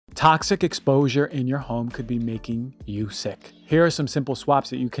Toxic exposure in your home could be making you sick. Here are some simple swaps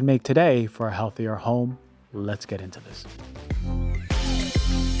that you can make today for a healthier home. Let's get into this.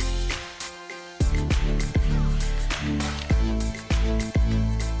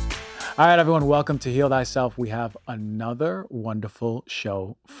 All right, everyone, welcome to Heal Thyself. We have another wonderful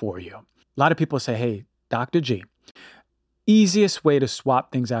show for you. A lot of people say, hey, Dr. G, easiest way to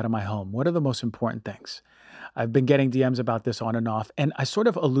swap things out of my home. What are the most important things? I've been getting DMs about this on and off, and I sort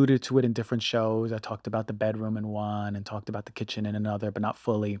of alluded to it in different shows. I talked about the bedroom in one and talked about the kitchen in another, but not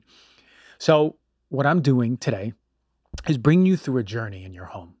fully. So what I'm doing today is bringing you through a journey in your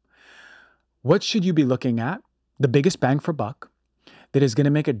home. What should you be looking at? The biggest bang for buck that is going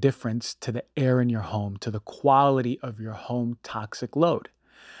to make a difference to the air in your home, to the quality of your home toxic load.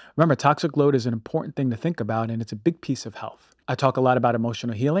 Remember, toxic load is an important thing to think about, and it's a big piece of health. I talk a lot about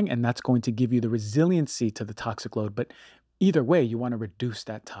emotional healing, and that's going to give you the resiliency to the toxic load. But either way, you want to reduce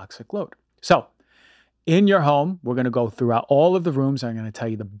that toxic load. So in your home, we're going to go throughout all of the rooms. I'm going to tell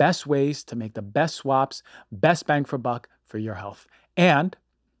you the best ways to make the best swaps, best bang for buck for your health. And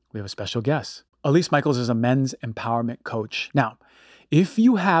we have a special guest. Elise Micheals is a men's empowerment coach. Now, if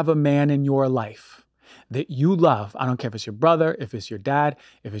you have a man in your life that you love, I don't care if it's your brother, if it's your dad,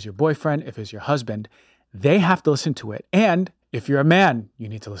 if it's your boyfriend, if it's your husband, they have to listen to it. And if you're a man, you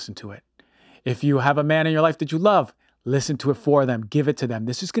need to listen to it. If you have a man in your life that you love, listen to it for them, give it to them.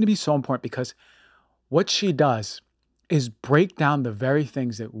 This is going to be so important because what she does is break down the very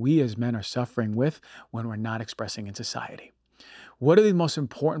things that we as men are suffering with when we're not expressing in society. What are the most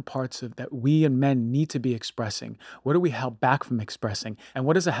important parts of that we and men need to be expressing? What are we held back from expressing? And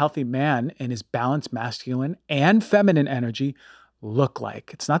what does a healthy man in his balanced masculine and feminine energy look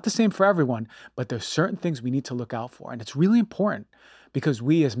like? It's not the same for everyone, but there's certain things we need to look out for. And it's really important because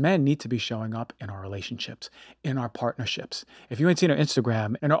we as men need to be showing up in our relationships, in our partnerships. If you ain't seen our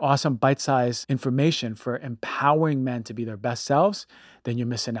Instagram and our awesome bite-sized information for empowering men to be their best selves, then you're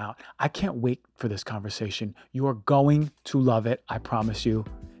missing out. I can't wait for this conversation. You are going to love it. I promise you.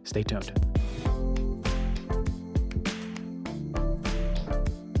 Stay tuned.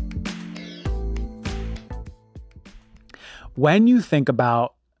 When you think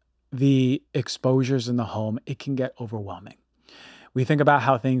about the exposures in the home, it can get overwhelming. We think about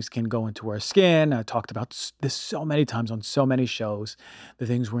how things can go into our skin. I talked about this so many times on so many shows, the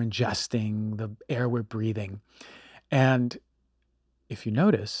things we're ingesting, the air we're breathing. And if you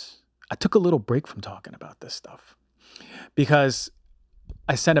notice, I took a little break from talking about this stuff because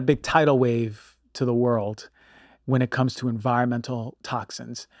I sent a big tidal wave to the world when it comes to environmental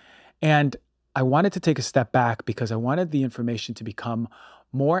toxins. And I wanted to take a step back because I wanted the information to become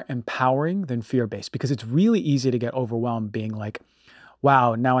more empowering than fear-based, because it's really easy to get overwhelmed being like,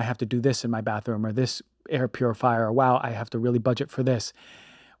 wow, now I have to do this in my bathroom or this air purifier, or wow, I have to really budget for this.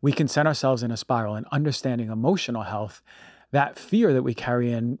 We can send ourselves in a spiral, and understanding emotional health, that fear that we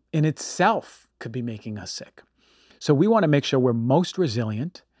carry in itself could be making us sick. So we want to make sure we're most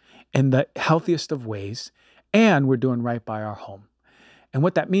resilient in the healthiest of ways, and we're doing right by our home. And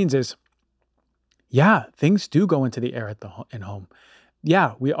what that means is, yeah, things do go into the air in home.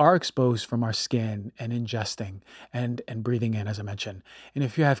 Yeah, we are exposed from our skin and ingesting and breathing in, as I mentioned. And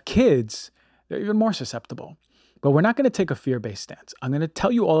if you have kids, they're even more susceptible. But we're not going to take a fear-based stance. I'm going to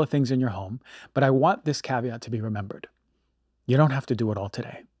tell you all the things in your home, but I want this caveat to be remembered. You don't have to do it all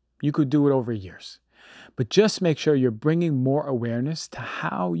today. You could do it over years. But just make sure you're bringing more awareness to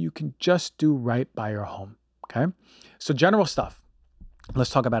how you can just do right by your home, okay? So general stuff. Let's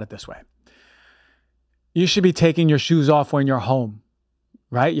talk about it this way. You should be taking your shoes off when you're home.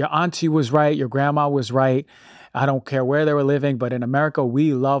 Right? Your auntie was right. Your grandma was right. I don't care where they were living, but in America,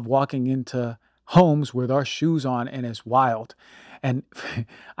 we love walking into homes with our shoes on, and it's wild. And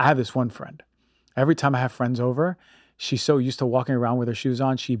I have this one friend. Every time I have friends over, she's so used to walking around with her shoes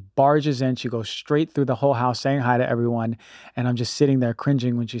on. She barges in. She goes straight through the whole house saying hi to everyone. And I'm just sitting there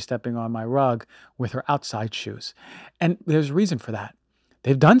cringing when she's stepping on my rug with her outside shoes. And there's a reason for that.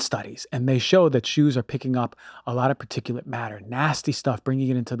 They've done studies and they show that shoes are picking up a lot of particulate matter, nasty stuff, bringing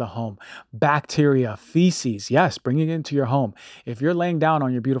it into the home, bacteria, feces. Yes, bringing it into your home. If you're laying down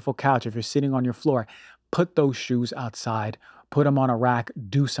on your beautiful couch, if you're sitting on your floor, put those shoes outside, put them on a rack,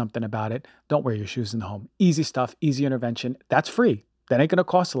 do something about it. Don't wear your shoes in the home. Easy stuff, easy intervention. That's free. That ain't going to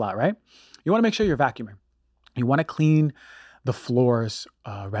cost a lot, right? You want to make sure you're vacuuming. You want to clean the floors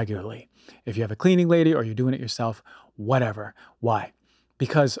regularly. If you have a cleaning lady or you're doing it yourself, whatever. Why?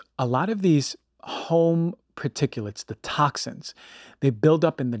 Because a lot of these home particulates, the toxins, they build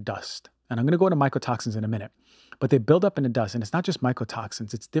up in the dust. And I'm going to go into mycotoxins in a minute, but they build up in the dust. And it's not just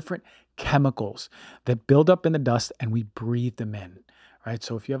mycotoxins, it's different chemicals that build up in the dust and we breathe them in, right?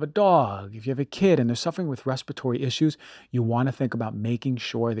 So if you have a dog, if you have a kid and they're suffering with respiratory issues, you want to think about making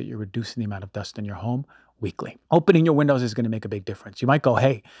sure that you're reducing the amount of dust in your home weekly. Opening your windows is going to make a big difference. You might go,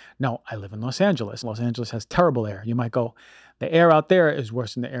 hey, no, I live in Los Angeles. Los Angeles has terrible air. You might go, the air out there is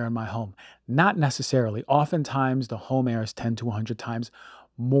worse than the air in my home. Not necessarily. Oftentimes, the home air is 10 to 100 times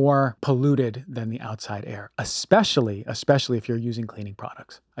more polluted than the outside air, especially if you're using cleaning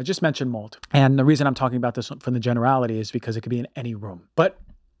products. I just mentioned mold. And the reason I'm talking about this from the generality is because it could be in any room. But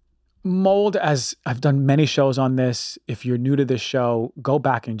mold, as I've done many shows on this, if you're new to this show, go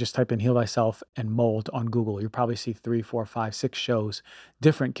back and just type in Heal Thyself and mold on Google. You'll probably see 3, 4, 5, 6 shows,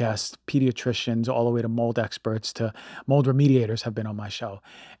 different guests, pediatricians, all the way to mold experts to mold remediators have been on my show.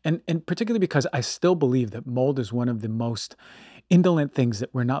 And particularly because I still believe that mold is one of the most indolent things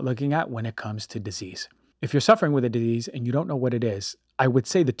that we're not looking at when it comes to disease. If you're suffering with a disease and you don't know what it is, I would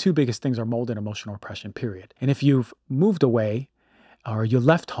say the two biggest things are mold and emotional repression, period. And if you've moved away or you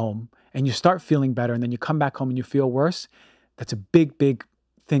left home and you start feeling better and then you come back home and you feel worse, that's a big, big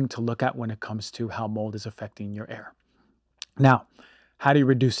thing to look at when it comes to how mold is affecting your air. Now, how do you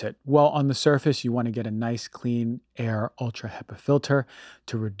reduce it? Well, on the surface, you want to get a nice, clean air ultra HEPA filter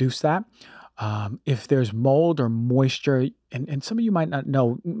to reduce that. If there's mold or moisture, and some of you might not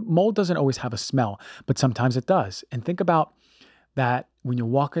know, mold doesn't always have a smell, but sometimes it does. And think about that when you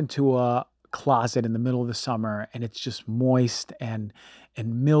walk into a closet in the middle of the summer and it's just moist and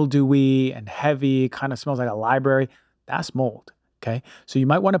mildewy and heavy, kind of smells like a library, that's mold, okay? So you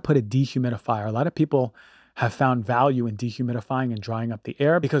might want to put a dehumidifier. A lot of people have found value in dehumidifying and drying up the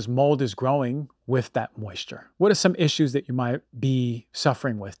air because mold is growing with that moisture. What are some issues that you might be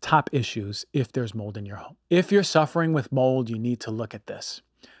suffering with? Top issues if there's mold in your home. If you're suffering with mold, you need to look at this.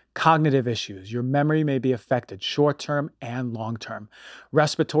 Cognitive issues. Your memory may be affected short-term and long-term.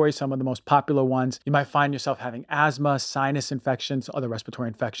 Respiratory, some of the most popular ones. You might find yourself having asthma, sinus infections, other respiratory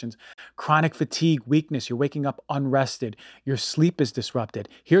infections, chronic fatigue, weakness. You're waking up unrested. Your sleep is disrupted.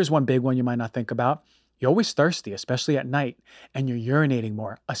 Here's one big one you might not think about. You're always thirsty, especially at night, and you're urinating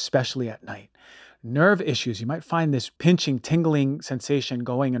more, especially at night. Nerve issues. You might find this pinching, tingling sensation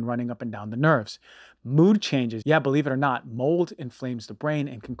going and running up and down the nerves. Mood changes. Yeah, believe it or not, mold inflames the brain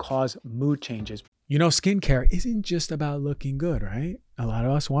and can cause mood changes. You know, skincare isn't just about looking good, right? A lot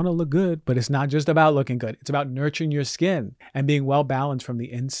of us want to look good, but it's not just about looking good. It's about nurturing your skin and being well balanced from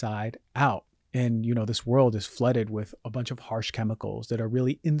the inside out. And, you know, this world is flooded with a bunch of harsh chemicals that are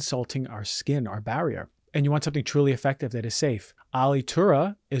really insulting our skin, our barrier. And you want something truly effective that is safe.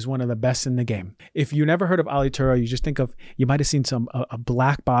 Alitura is one of the best in the game. If you never heard of Alitura, you just think of, you might have seen some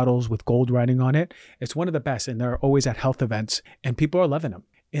black bottles with gold writing on it. It's one of the best, and they're always at health events, and people are loving them.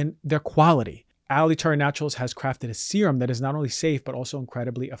 And their quality. Alitura Naturals has crafted a serum that is not only safe, but also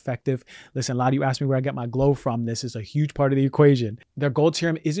incredibly effective. Listen, a lot of you ask me where I get my glow from. This is a huge part of the equation. Their gold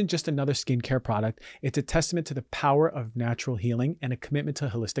serum isn't just another skincare product. It's a testament to the power of natural healing and a commitment to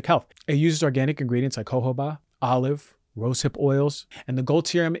holistic health. It uses organic ingredients like jojoba, olive, rosehip oils, and the gold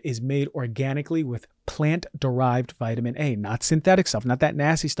serum is made organically with plant-derived vitamin A, not synthetic stuff, not that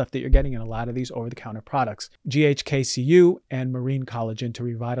nasty stuff that you're getting in a lot of these over-the-counter products. GHKCU and marine collagen to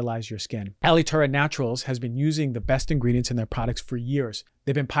revitalize your skin. Alitura Naturals has been using the best ingredients in their products for years.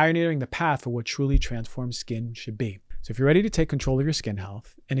 They've been pioneering the path for what truly transformed skin should be. So if you're ready to take control of your skin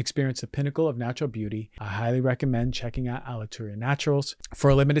health and experience the pinnacle of natural beauty, I highly recommend checking out Alitura Naturals.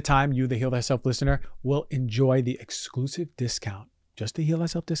 For a limited time, you, the Heal Thyself listener, will enjoy the exclusive discount, just the Heal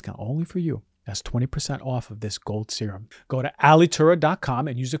Thyself discount, only for you. That's 20% off of this gold serum. Go to alitura.com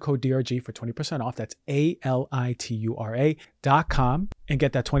and use the code DRG for 20% off. That's ALITURA.com and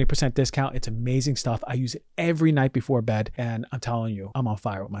get that 20% discount. It's amazing stuff. I use it every night before bed, and I'm telling you, I'm on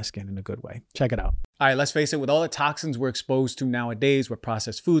fire with my skin in a good way. Check it out. All right, let's face it, with all the toxins we're exposed to nowadays with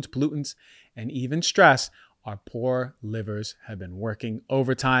processed foods, pollutants, and even stress, our poor livers have been working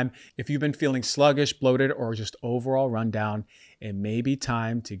overtime. If you've been feeling sluggish, bloated, or just overall run down, it may be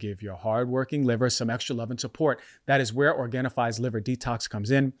time to give your hardworking liver some extra love and support. That is where Organifi's Liver Detox comes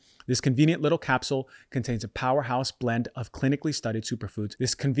in. This convenient little capsule contains a powerhouse blend of clinically studied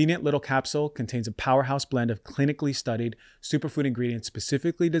superfood ingredients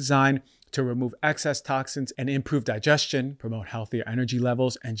specifically designed to remove excess toxins and improve digestion, promote healthier energy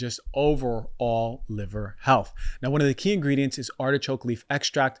levels, and just overall liver health. Now, one of the key ingredients is artichoke leaf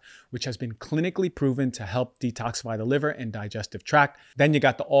extract, which has been clinically proven to help detoxify the liver and digestive tract. Then you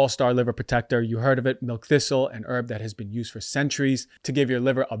got the all-star liver protector. You heard of it, milk thistle, an herb that has been used for centuries to give your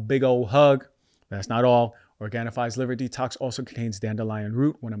liver a big old hug. That's not all. Organifi's Liver Detox also contains dandelion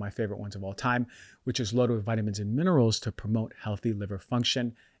root, one of my favorite ones of all time, which is loaded with vitamins and minerals to promote healthy liver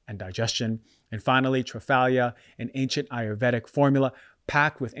function and digestion. And finally, Triphalia, an ancient Ayurvedic formula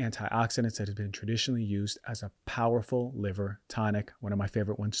packed with antioxidants that have been traditionally used as a powerful liver tonic, one of my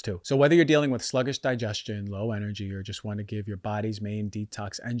favorite ones too. So whether you're dealing with sluggish digestion, low energy, or just want to give your body's main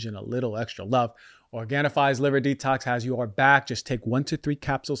detox engine a little extra love, Organifi's Liver Detox has your back. Just take 1 to 3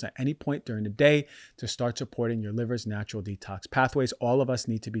 capsules at any point during the day to start supporting your liver's natural detox pathways. All of us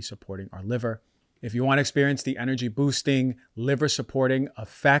need to be supporting our liver. If you want to experience the energy boosting, liver supporting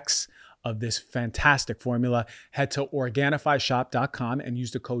effects of this fantastic formula, head to OrganifiShop.com and use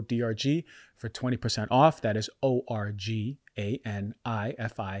the code DRG for 20% off. That is ORGANIFI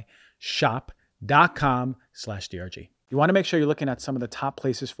shop.com/DRG. You want to make sure you're looking at some of the top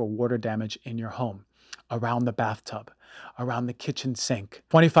places for water damage in your home: around the bathtub, around the kitchen sink.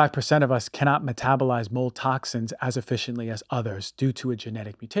 25% of us cannot metabolize mold toxins as efficiently as others due to a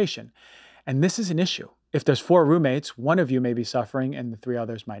genetic mutation. And this is an issue. If there's 4 roommates, one of you may be suffering and the 3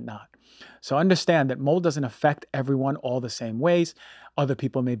 others might not. So understand that mold doesn't affect everyone all the same ways. Other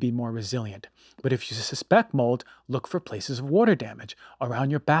people may be more resilient. But if you suspect mold, look for places of water damage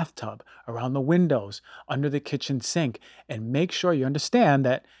around your bathtub, around the windows, under the kitchen sink, and make sure you understand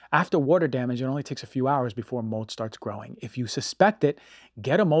that after water damage, it only takes a few hours before mold starts growing. If you suspect it,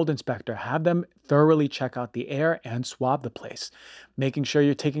 get a mold inspector, have them thoroughly check out the air and swab the place, making sure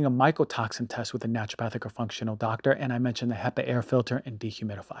you're taking a mycotoxin test with a naturopathic or functional doctor. And I mentioned the HEPA air filter and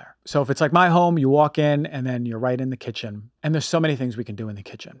dehumidifier. So if it's like my home, you walk in and then you're right in the kitchen. And there's so many things we can do in the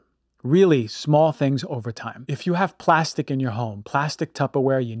kitchen. Really small things over time. If you have plastic in your home, plastic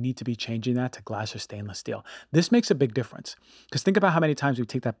Tupperware, you need to be changing that to glass or stainless steel. This makes a big difference, because think about how many times we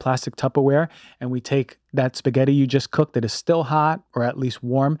take that plastic Tupperware and we take that spaghetti you just cooked that is still hot or at least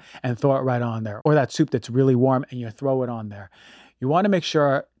warm and throw it right on there, or that soup that's really warm and you throw it on there. You want to make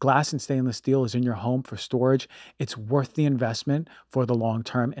sure glass and stainless steel is in your home for storage. It's worth the investment for the long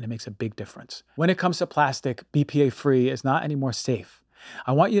term, and it makes a big difference. When it comes to plastic, BPA-free is not any more safe.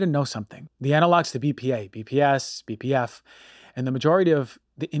 I want you to know something. The analogs to BPA, BPS, BPF, and the majority of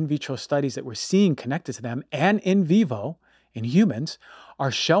the in vitro studies that we're seeing connected to them and in vivo in humans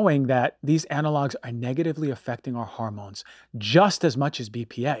are showing that these analogs are negatively affecting our hormones just as much as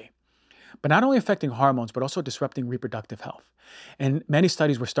BPA. But not only affecting hormones, but also disrupting reproductive health. In many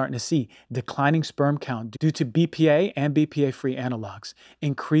studies, we're starting to see declining sperm count due to BPA and BPA-free analogs,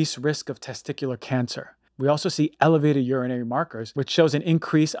 increased risk of testicular cancer. We also see elevated urinary markers, which shows an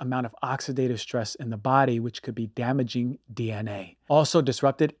increased amount of oxidative stress in the body, which could be damaging DNA. Also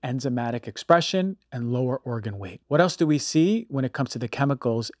disrupted enzymatic expression and lower organ weight. What else do we see when it comes to the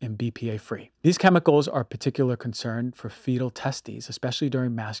chemicals in BPA-free? These chemicals are of particular concern for fetal testes, especially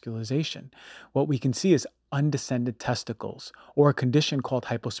during masculization. What we can see is undescended testicles, or a condition called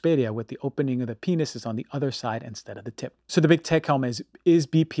hypospadia, with the opening of the penis is on the other side instead of the tip. So the big take home is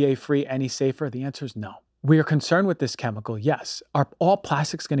BPA-free any safer? The answer is no. We are concerned with this chemical, yes. Are all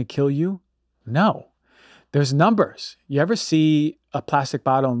plastics going to kill you? No. There's numbers. You ever see a plastic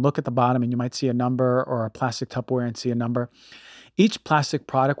bottle and look at the bottom and you might see a number, or a plastic Tupperware and see a number? Each plastic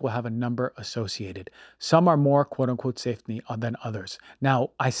product will have a number associated. Some are more quote unquote safe than others. Now,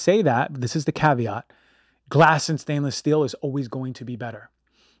 I say that, this is the caveat, glass and stainless steel is always going to be better.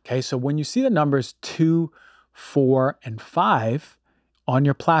 Okay, so when you see the numbers 2, 4, and 5 on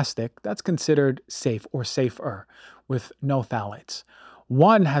your plastic, that's considered safe or safer with no phthalates.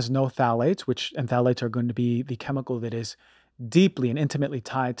 1 has no phthalates, and phthalates are going to be the chemical that is deeply and intimately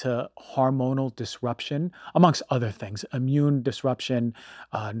tied to hormonal disruption, amongst other things, immune disruption,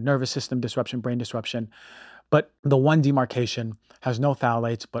 nervous system disruption, brain disruption. But the 1 demarcation has no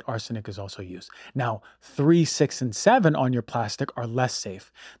phthalates, but arsenic is also used. Now, 3, 6, and 7 on your plastic are less safe.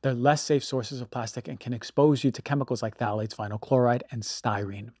 They're less safe sources of plastic and can expose you to chemicals like phthalates, vinyl chloride, and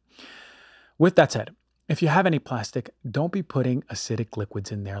styrene. With that said, if you have any plastic, don't be putting acidic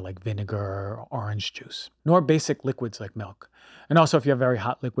liquids in there like vinegar or orange juice, nor basic liquids like milk. And also, if you have very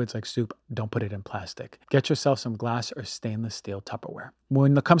hot liquids like soup, don't put it in plastic. Get yourself some glass or stainless steel Tupperware.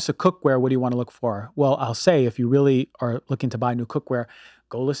 When it comes to cookware, what do you want to look for? Well, I'll say if you really are looking to buy new cookware,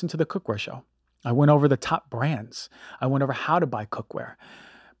 go listen to the Cookware Show. I went over the top brands. I went over how to buy cookware.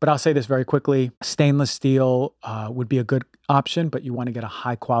 But I'll say this very quickly. Stainless steel would be a good option, but you want to get a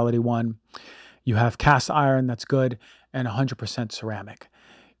high quality one. You have cast iron, that's good, and 100% ceramic.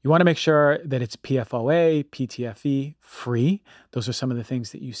 You want to make sure that it's PFOA, PTFE free. Those are some of the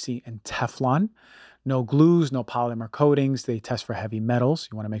things that you see in Teflon. No glues, no polymer coatings. They test for heavy metals.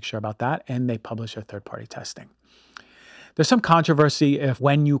 You want to make sure about that. And they publish their third-party testing. There's some controversy if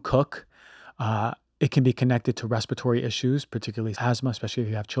when you cook, it can be connected to respiratory issues, particularly asthma, especially if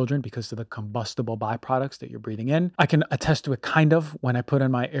you have children, because of the combustible byproducts that you're breathing in. I can attest to it kind of when I put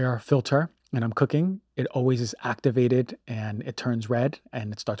in my air filter. and I'm cooking, it always is activated and it turns red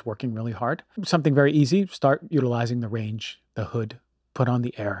and it starts working really hard. Something very easy, start utilizing the range, the hood, put on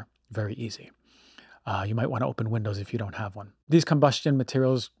the air, very easy. You might want to open windows if you don't have one. These combustion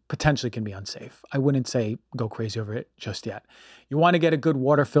materials potentially can be unsafe. I wouldn't say go crazy over it just yet. You want to get a good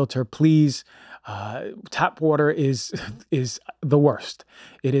water filter, please. Tap water is the worst.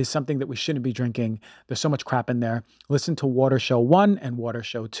 It is something that we shouldn't be drinking. There's so much crap in there. Listen to Water Show 1 and Water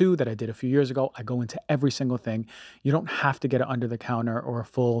Show 2 that I did a few years ago. I go into every single thing. You don't have to get it under the counter or a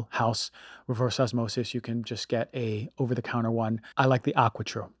full house reverse osmosis. You can just get a over-the-counter one. I like the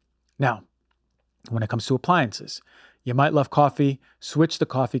AquaTrue. Now, when it comes to appliances, you might love coffee, switch the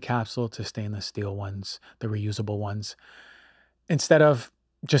coffee capsule to stainless steel ones, the reusable ones. Instead of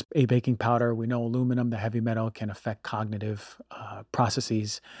just a baking powder, we know aluminum, the heavy metal, can affect cognitive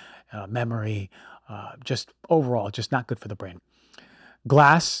processes, memory, just overall, just not good for the brain.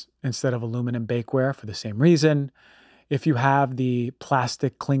 Glass instead of aluminum bakeware for the same reason. If you have the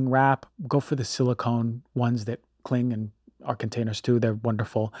plastic cling wrap, go for the silicone ones that cling and are containers too. They're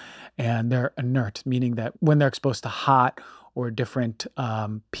wonderful and they're inert, meaning that when they're exposed to hot or different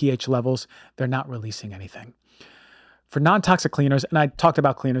pH levels, they're not releasing anything. For non-toxic cleaners, and I talked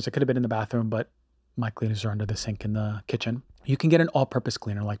about cleaners, it could have been in the bathroom, but my cleaners are under the sink in the kitchen. You can get an all-purpose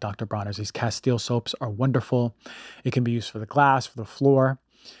cleaner like Dr. Bronner's. These Castile soaps are wonderful. It can be used for the glass, for the floor.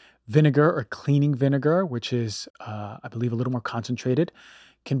 Vinegar or cleaning vinegar, which is, I believe, a little more concentrated,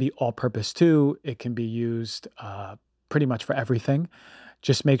 can be all-purpose too. It can be used pretty much for everything.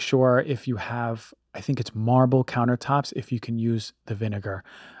 Just make sure if you have, I think it's marble countertops, if you can use the vinegar.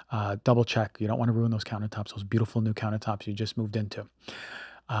 Double check. You don't want to ruin those countertops, those beautiful new countertops you just moved into.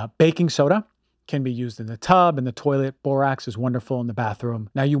 Baking soda can be used in the tub, in the toilet. Borax is wonderful in the bathroom.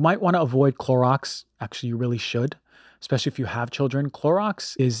 Now, you might want to avoid Clorox. Actually, you really should, especially if you have children.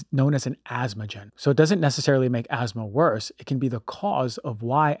 Clorox is known as an asthmagen. So it doesn't necessarily make asthma worse. It can be the cause of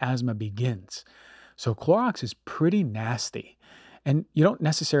why asthma begins. So Clorox is pretty nasty and you don't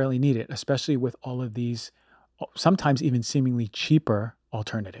necessarily need it, especially with all of these, sometimes even seemingly cheaper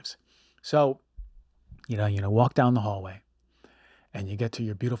alternatives. So, walk down the hallway and you get to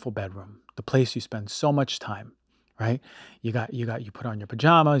your beautiful bedroom, the place you spend so much time, right? You put on your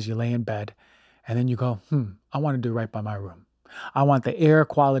pajamas, you lay in bed, and then you go, I want to do right by my room. I want the air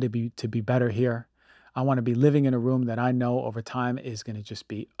quality to be better here. I want to be living in a room that I know over time is going to just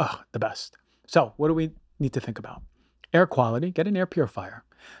be the best. So what do we need to think about? Air quality, get an air purifier.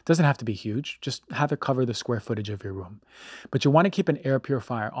 It doesn't have to be huge. Just have it cover the square footage of your room. But you want to keep an air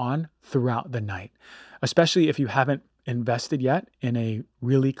purifier on throughout the night, especially if you haven't invested yet in a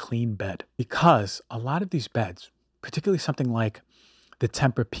really clean bed. Because a lot of these beds, particularly something like the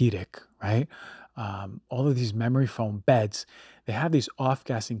Tempur-Pedic, right? All of these memory foam beds, they have these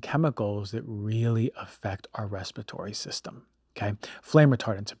off-gassing chemicals that really affect our respiratory system. Okay, flame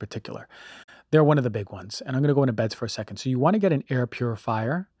retardants in particular. They're one of the big ones. And I'm going to go into beds for a second. So you want to get an air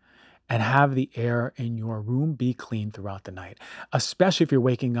purifier and have the air in your room be clean throughout the night, especially if you're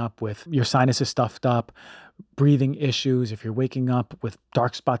waking up with your sinuses stuffed up, breathing issues, if you're waking up with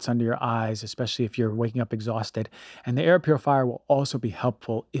dark spots under your eyes, especially if you're waking up exhausted. And the air purifier will also be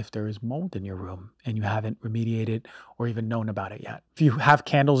helpful if there is mold in your room and you haven't remediated or even known about it yet. If you have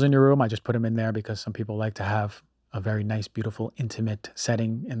candles in your room, I just put them in there because some people like to have a very nice, beautiful, intimate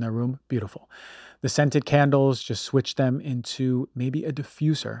setting in their room. Beautiful. The scented candles, just switch them into maybe a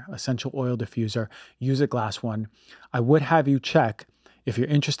diffuser, essential oil diffuser. Use a glass one. I would have you check if you're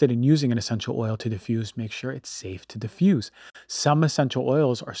interested in using an essential oil to diffuse, make sure it's safe to diffuse. Some essential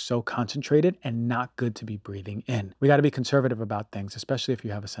oils are so concentrated and not good to be breathing in. We got to be conservative about things, especially if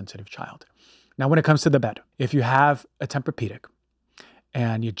you have a sensitive child. Now, when it comes to the bed, if you have a Tempur-Pedic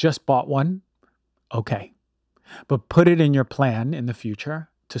and you just bought one, okay. But put it in your plan in the future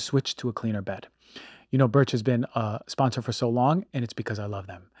to switch to a cleaner bed. Birch has been a sponsor for so long, and it's because I love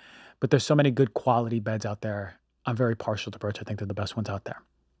them. But there's so many good quality beds out there. I'm very partial to Birch. I think they're the best ones out there.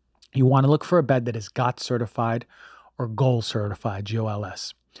 You want to look for a bed that is GOTS certified or GOLS certified,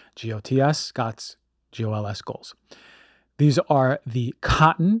 GOLS. GOTS, GOTS, GOLS, GOLS. These are the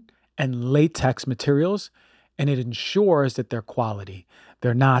cotton and latex materials, and it ensures that they're quality.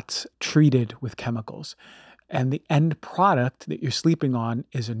 They're not treated with chemicals. And the end product that you're sleeping on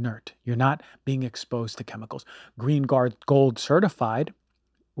is inert. You're not being exposed to chemicals. Green Guard Gold certified,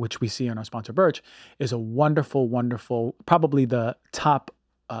 which we see on our sponsor Birch, is a wonderful, wonderful, probably the top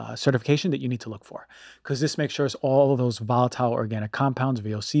certification that you need to look for. Because this makes sure all of those volatile organic compounds,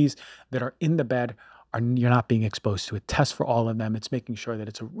 VOCs, that are in the bed, you're not being exposed to. It tests for all of them. It's making sure that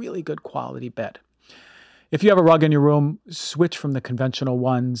it's a really good quality bed. If you have a rug in your room, switch from the conventional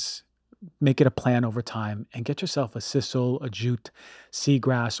ones. make it a plan over time and get yourself a sisal, a jute,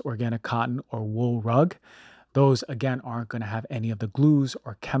 seagrass, organic cotton, or wool rug. Those, again, aren't going to have any of the glues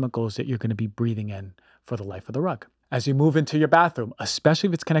or chemicals that you're going to be breathing in for the life of the rug. As you move into your bathroom, especially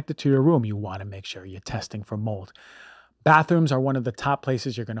if it's connected to your room, you want to make sure you're testing for mold. Bathrooms are one of the top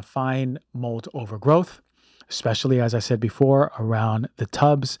places you're going to find mold overgrowth, especially, as I said before, around the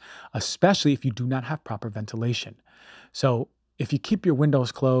tubs, especially if you do not have proper ventilation. So if you keep your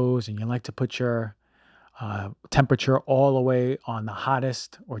windows closed and you like to put your temperature all the way on the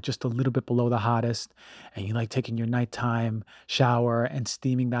hottest or just a little bit below the hottest, and you like taking your nighttime shower and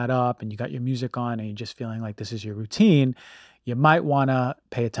steaming that up, and you got your music on and you're just feeling like this is your routine, you might want to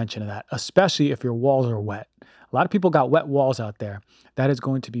pay attention to that, especially if your walls are wet. A lot of people got wet walls out there. That is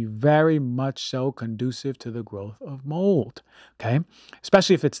going to be very much so conducive to the growth of mold, okay?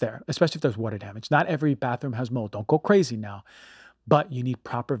 Especially if it's there, especially if there's water damage. Not every bathroom has mold. Don't go crazy now. But you need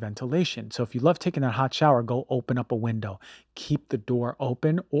proper ventilation. So if you love taking that hot shower, go open up a window. Keep the door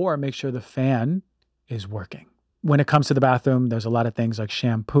open or make sure the fan is working. When it comes to the bathroom, there's a lot of things like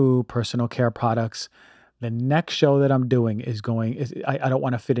shampoo, personal care products. The next show that I'm doing I don't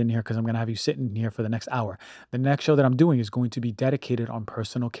want to fit in here because I'm going to have you sitting here for the next hour. The next show that I'm doing is going to be dedicated on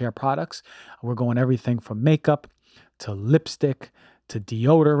personal care products. We're going everything from makeup to lipstick to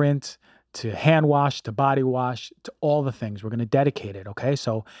deodorant to hand wash, to body wash, to all the things. We're going to dedicate it, okay?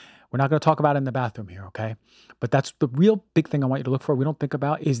 So we're not going to talk about it in the bathroom here, okay? But that's the real big thing I want you to look for, we don't think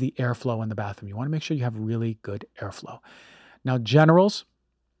about, is the airflow in the bathroom. You want to make sure you have really good airflow. Now, generals,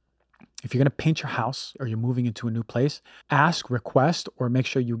 if you're going to paint your house or you're moving into a new place, ask, request, or make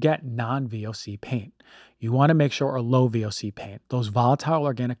sure you get non-VOC paint. You want to make sure, or low VOC paint, those volatile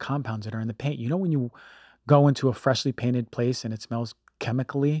organic compounds that are in the paint. You know, when you go into a freshly painted place and it smells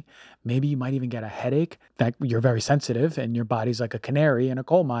chemically, maybe you might even get a headache, that you're very sensitive and your body's like a canary in a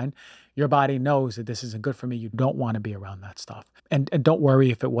coal mine. Your body knows that this isn't good for me. You don't want to be around that stuff. And don't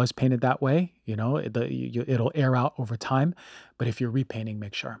worry if it was painted that way, you know, it'll air out over time. But if you're repainting,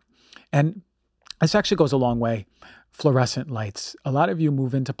 make sure. And this actually goes a long way. Fluorescent lights. A lot of you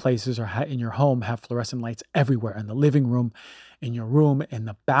move into places or in your home have fluorescent lights everywhere, in the living room, in your room, in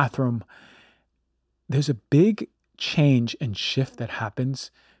the bathroom. There's a big change and shift that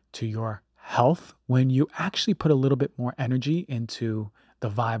happens to your health when you actually put a little bit more energy into the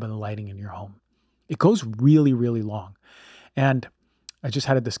vibe of the lighting in your home. It goes really, really long. And I just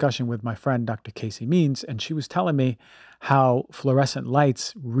had a discussion with my friend, Dr. Casey Means, and she was telling me how fluorescent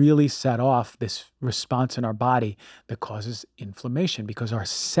lights really set off this response in our body that causes inflammation because our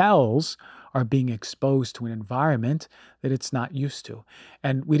cells are being exposed to an environment that it's not used to.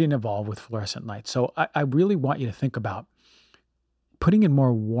 And we didn't evolve with fluorescent lights. So I really want you to think about putting in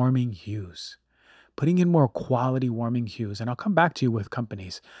more warming hues, putting in more quality warming hues. And I'll come back to you with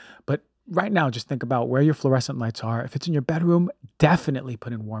companies. But right now, just think about where your fluorescent lights are. If it's in your bedroom, definitely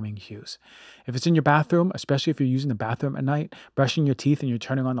put in warming hues. If it's in your bathroom, especially if you're using the bathroom at night, brushing your teeth and you're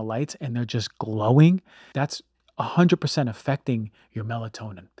turning on the lights and they're just glowing, that's 100% affecting your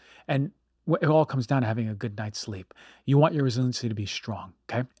melatonin. And it all comes down to having a good night's sleep. You want your resiliency to be strong,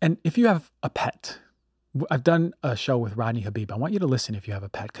 okay? And if you have a pet, I've done a show with Rodney Habib. I want you to listen if you have a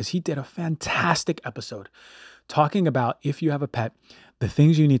pet, because he did a fantastic episode talking about, if you have a pet, the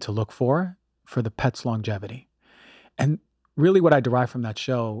things you need to look for the pet's longevity. And really what I derive from that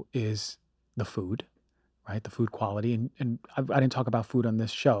show is the food, right? The food quality. And I didn't talk about food on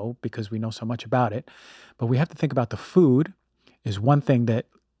this show because we know so much about it, but we have to think about the food is one thing that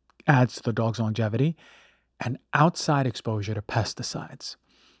adds to the dog's longevity, and outside exposure to pesticides.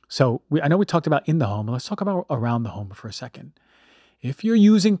 So I know we talked about in the home, but let's talk about around the home for a second. If you're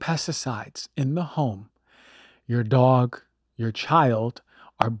using pesticides in the home, your dog, your child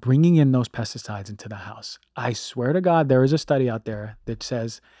are bringing in those pesticides into the house. I swear to God, there is a study out there that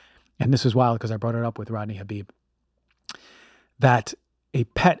says, and this is wild because I brought it up with Rodney Habib, that a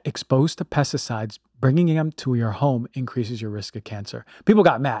pet exposed to pesticides, bringing them to your home increases your risk of cancer. People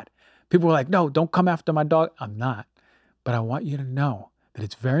got mad. People were like, no, don't come after my dog. I'm not. But I want you to know that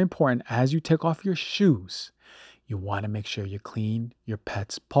it's very important as you take off your shoes, you want to make sure you clean your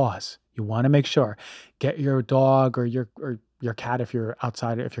pet's paws. You want to make sure, get your dog or your cat, if you're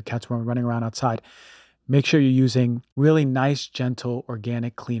outside, if your cat's running around outside, make sure you're using really nice, gentle,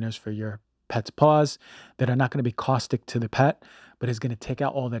 organic cleaners for your pet's paws that are not going to be caustic to the pet, but is going to take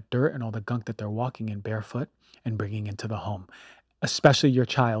out all that dirt and all the gunk that they're walking in barefoot and bringing into the home, especially your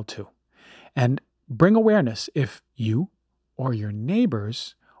child too. And bring awareness if you or your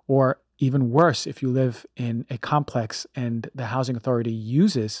neighbors, or even worse, if you live in a complex and the housing authority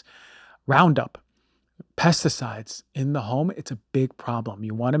uses Roundup, Pesticides in the home, it's a big problem.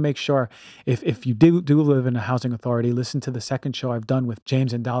 You want to make sure if you do live in a housing authority, listen to the second show I've done with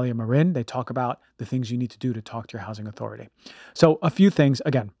James and Dahlia Marin. They talk about the things you need to do to talk to your housing authority. So a few things,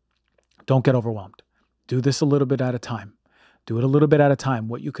 again, don't get overwhelmed. Do this a little bit at a time. Do it a little bit at a time.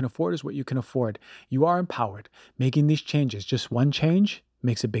 What you can afford is what you can afford. You are empowered. Making these changes, just one change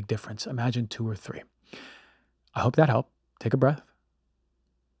makes a big difference. Imagine 2 or 3. I hope that helped. Take a breath.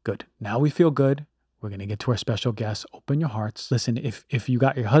 Good. Now we feel good. We're going to get to our special guests. Open your hearts. Listen, if you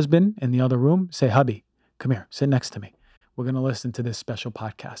got your husband in the other room, say, hubby, come here, sit next to me. We're going to listen to this special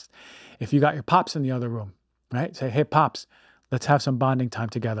podcast. If you got your pops in the other room, right? Say, hey, pops, let's have some bonding time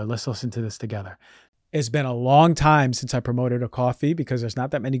together. Let's listen to this together. It's been a long time since I promoted a coffee because there's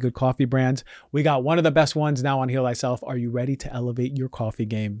not that many good coffee brands. We got one of the best ones now on Heal Thyself. Are you ready to elevate your coffee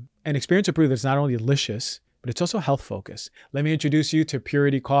game? And experience will prove that it's not only delicious, but it's also health focused. Let me introduce you to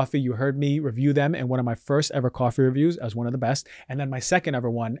Purity Coffee. You heard me review them in one of my first ever coffee reviews as one of the best, and then my second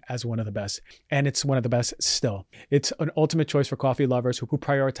ever one as one of the best. And it's one of the best still. It's an ultimate choice for coffee lovers who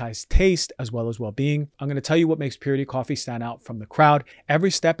prioritize taste as well as well-being. I'm going to tell you what makes Purity Coffee stand out from the crowd.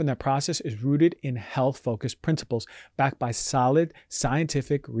 Every step in their process is rooted in health-focused principles backed by solid,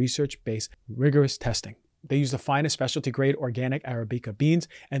 scientific, research-based, rigorous testing. They use the finest specialty grade organic Arabica beans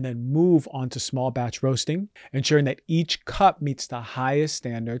and then move on to small batch roasting, ensuring that each cup meets the highest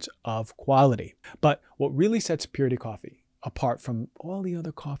standards of quality. But what really sets Purity Coffee apart from all the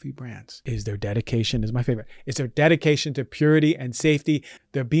other coffee brands is their dedication, is my favorite. It's their dedication to purity and safety.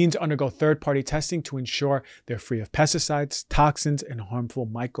 Their beans undergo third-party testing to ensure they're free of pesticides, toxins, and harmful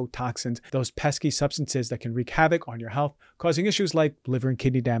mycotoxins, those pesky substances that can wreak havoc on your health, causing issues like liver and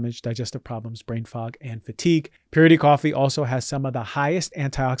kidney damage, digestive problems, brain fog, and fatigue. Purity Coffee also has some of the highest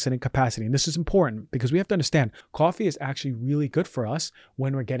antioxidant capacity. And this is important because we have to understand coffee is actually really good for us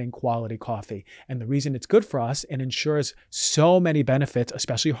when we're getting quality coffee. And the reason it's good for us and ensures so many benefits,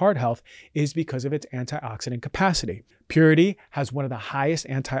 especially heart health, is because of its antioxidant capacity. Purity has one of the highest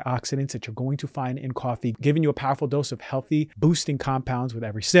antioxidants that you're going to find in coffee, giving you a powerful dose of healthy, boosting compounds with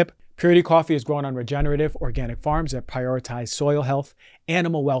every sip. Purity Coffee is grown on regenerative organic farms that prioritize soil health,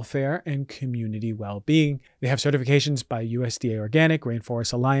 animal welfare, and community well-being. They have certifications by USDA Organic,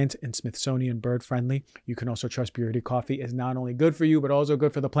 Rainforest Alliance, and Smithsonian Bird Friendly. You can also trust Purity Coffee is not only good for you, but also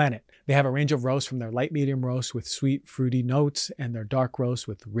good for the planet. They have a range of roasts from their light medium roast with sweet, fruity notes and their dark roast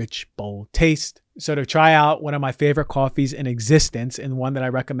with rich, bold taste. So to try out one of my favorite coffees in existence and one that I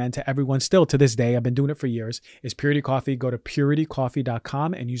recommend to everyone still to this day, I've been doing it for years, is Purity Coffee. Go to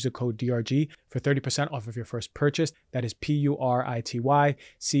puritycoffee.com and use the code DRG for 30% off of your first purchase. That is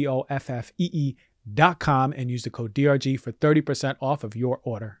puritycoffee.com and use the code DRG for 30% off of your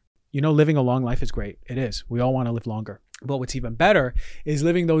order. You know, living a long life is great. It is. We all want to live longer. But what's even better is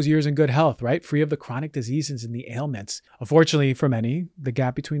living those years in good health, right? Free of the chronic diseases and the ailments. Unfortunately, for many, the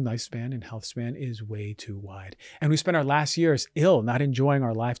gap between lifespan and health span is way too wide. And we spend our last years ill, not enjoying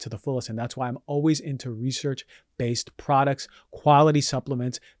our life to the fullest. And that's why I'm always into research-based products, quality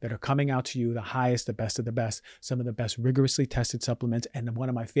supplements that are coming out to you, the highest, the best of the best, some of the best rigorously tested supplements. And one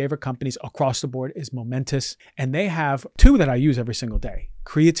of my favorite companies across the board is Momentous. And they have 2 that I use every single day: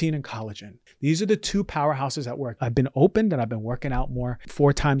 creatine and collagen. These are the 2 powerhouses at work. I've been opened and I've been working out more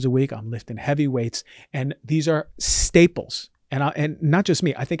 4 times a week. I'm lifting heavy weights, and these are staples. And not just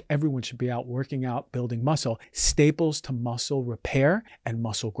me, I think everyone should be out working out, building muscle, staples to muscle repair and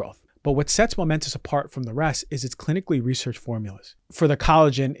muscle growth. But what sets Momentous apart from the rest is its clinically researched formulas. For the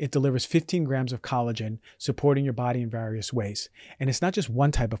collagen, it delivers 15 grams of collagen, supporting your body in various ways. And it's not just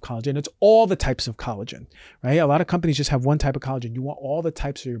one type of collagen, it's all the types of collagen, right? A lot of companies just have one type of collagen. You want all the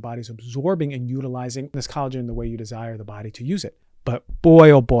types of your body's absorbing and utilizing this collagen the way you desire the body to use it. But boy,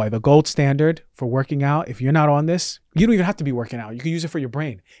 oh boy, the gold standard for working out, if you're not on this, you don't even have to be working out. You can use it for your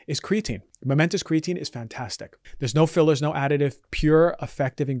brain. It's creatine. Momentous creatine is fantastic. There's no fillers, no additive, pure,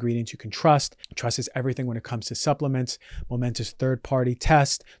 effective ingredients you can trust. Trust is everything when it comes to supplements. Momentous third-party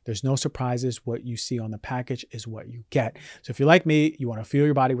test. There's no surprises. What you see on the package is what you get. So if you're like me, you want to fuel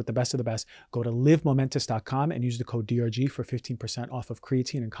your body with the best of the best, go to livemomentous.com and use the code DRG for 15% off of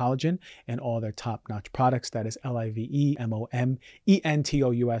creatine and collagen and all their top-notch products. That is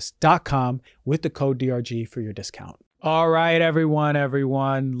livemomentous.com with the code DRG for your discount. All right,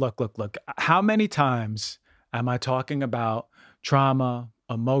 everyone. Look. How many times am I talking about trauma,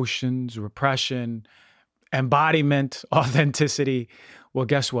 emotions, repression, embodiment, authenticity? Well,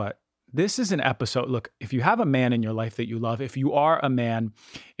 guess what? This is an episode. Look, if you have a man in your life that you love, if you are a man,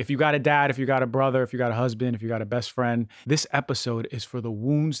 if you got a dad, if you got a brother, if you got a husband, if you got a best friend, this episode is for the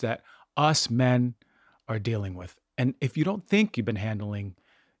wounds that us men are dealing with. And if you don't think you've been handling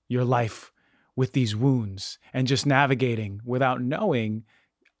your life with these wounds and just navigating without knowing,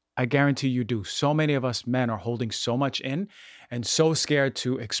 I guarantee you do. So many of us men are holding so much in and so scared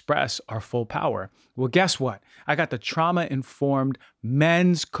to express our full power. Well, guess what? I got the trauma informed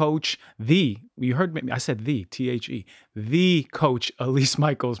men's coach, you heard me, I said the coach, Elise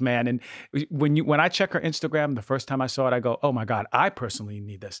Micheals, man. And when I check her Instagram, the first time I saw it, I go, oh my God, I personally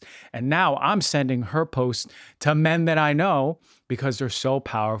need this. And now I'm sending her posts to men that I know because they're so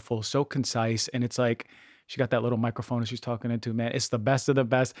powerful, so concise. And it's like, she got that little microphone and she's talking into, man. It's the best of the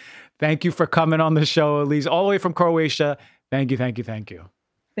best. Thank you for coming on the show, Elise, all the way from Croatia. Thank you, thank you, thank you.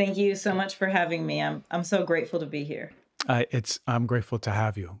 Thank you so much for having me. I'm so grateful to be here. I'm grateful to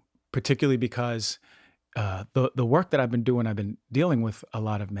have you, particularly because the work that I've been doing, I've been dealing with a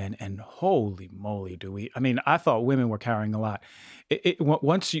lot of men, and holy moly, I thought women were carrying a lot.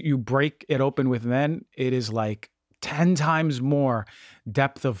 Once you break it open with men, it is like 10 times more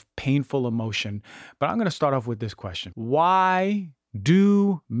depth of painful emotion. But I'm going to start off with this question. Why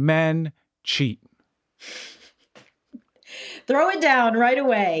do men cheat? Throw it down right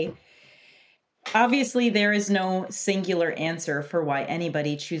away. Obviously, there is no singular answer for why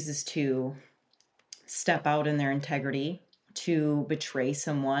anybody chooses to step out in their integrity, to betray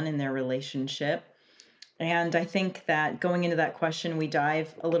someone in their relationship. And I think that going into that question, we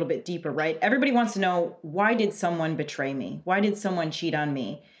dive a little bit deeper, right? Everybody wants to know, why did someone betray me? Why did someone cheat on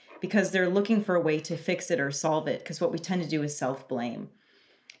me? Because they're looking for a way to fix it or solve it, because what we tend to do is self-blame.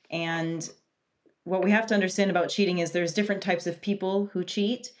 And what we have to understand about cheating is there's different types of people who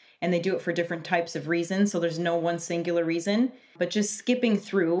cheat, and they do it for different types of reasons. So there's no one singular reason, but just skipping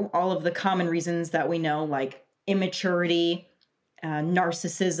through all of the common reasons that we know, like immaturity,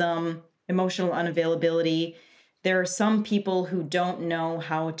 narcissism, emotional unavailability. There are some people who don't know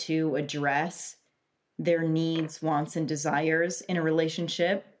how to address their needs, wants, and desires in a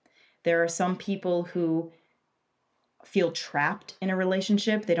relationship. There are some people who feel trapped in a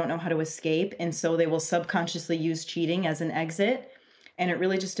relationship. They don't know how to escape. And so they will subconsciously use cheating as an exit. And it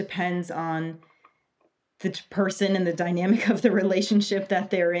really just depends on the person and the dynamic of the relationship that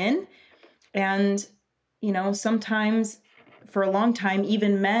they're in. And, sometimes for a long time,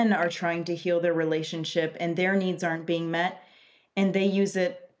 even men are trying to heal their relationship and their needs aren't being met. And they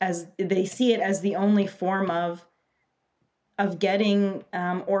see it as the only form of getting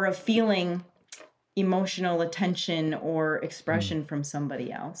or of feeling emotional attention or expression from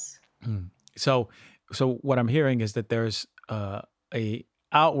somebody else. So what I'm hearing is that there's a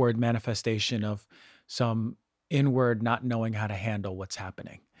outward manifestation of some inward not knowing how to handle what's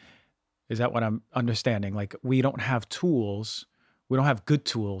happening. Is that what I'm understanding? Like, we don't have tools. We don't have good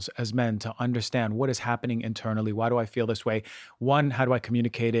tools as men to understand what is happening internally. Why do I feel this way? One, how do I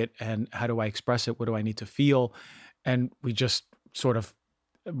communicate it? And how do I express it? What do I need to feel? And we just sort of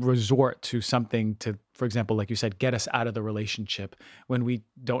resort to something to, for example, like you said, get us out of the relationship when we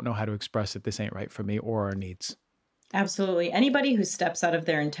don't know how to express it. This ain't right for me or our needs. Absolutely. Anybody who steps out of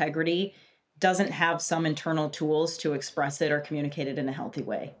their integrity doesn't have some internal tools to express it or communicate it in a healthy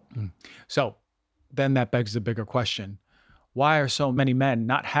way. So then that begs the bigger question. Why are so many men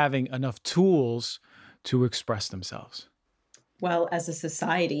not having enough tools to express themselves? Well, as a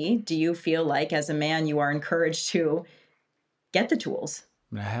society, do you feel like as a man you are encouraged to get the tools?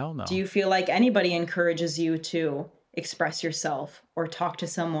 Hell no. Do you feel like anybody encourages you to express yourself or talk to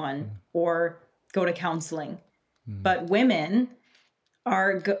someone or go to counseling? But women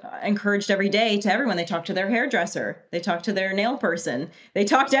are encouraged every day to everyone. They talk to their hairdresser. They talk to their nail person. They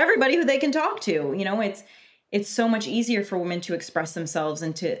talk to everybody who they can talk to. It's so much easier for women to express themselves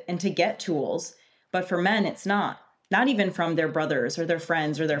and to get tools. But for men, it's not. Not even from their brothers or their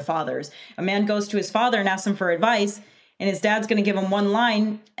friends or their fathers. A man goes to his father and asks him for advice, and his dad's going to give him one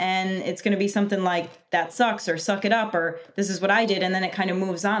line, and it's going to be something like, that sucks, or suck it up, or this is what I did. And then it kind of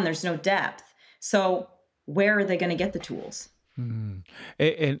moves on. There's no depth. So where are they going to get the tools? And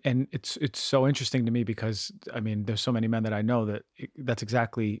it's so interesting to me because, there's so many men that I know that that's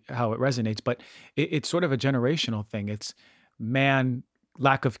exactly how it resonates, but it's sort of a generational thing. It's man,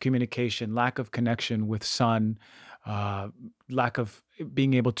 lack of communication, lack of connection with son, lack of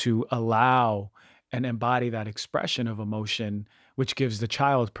being able to allow and embody that expression of emotion, which gives the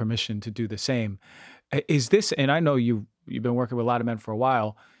child permission to do the same. Is this, and I know you've been working with a lot of men for a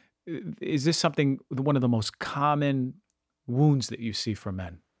while, is this one of the most common wounds that you see from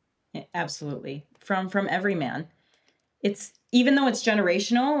men? Absolutely. From every man. It's, even though it's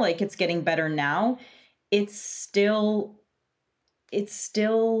generational, like it's getting better now, it's still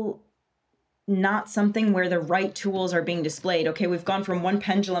not something where the right tools are being displayed. Okay, we've gone from one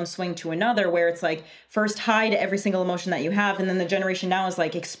pendulum swing to another where it's like first hide every single emotion that you have, and then the generation now is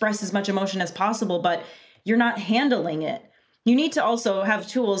like express as much emotion as possible, but you're not handling it. You need to also have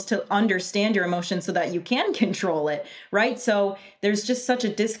tools to understand your emotions so that you can control it, right? So there's just such a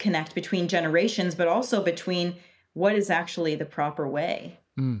disconnect between generations, but also between what is actually the proper way.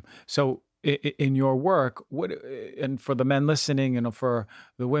 So in your work, and for the men listening, and for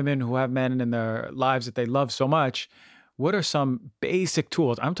the women who have men in their lives that they love so much, what are some basic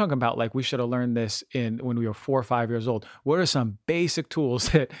tools? I'm talking about like we should have learned this in when we were 4 or 5 years old. What are some basic tools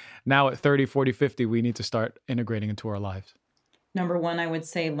that now at 30, 40, 50 we need to start integrating into our lives? Number one, I would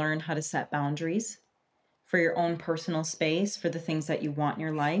say learn how to set boundaries for your own personal space, for the things that you want in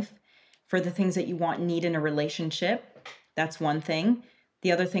your life, for the things that you want and need in a relationship. That's one thing.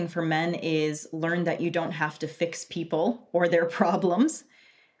 The other thing for men is learn that you don't have to fix people or their problems,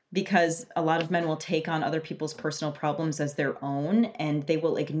 because a lot of men will take on other people's personal problems as their own, and they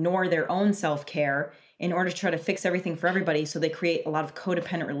will ignore their own self-care in order to try to fix everything for everybody. So they create a lot of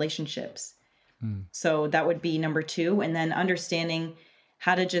codependent relationships. Mm. So that would be number two. And then understanding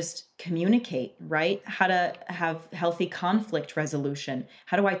how to just communicate, right? How to have healthy conflict resolution.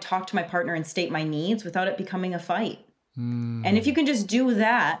 How do I talk to my partner and state my needs without it becoming a fight? And if you Mm. can just do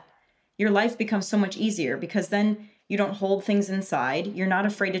that, your life becomes so much easier, because then you don't hold things inside. You're not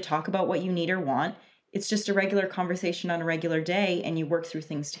afraid to talk about what you need or want. It's just a regular conversation on a regular day, and you work through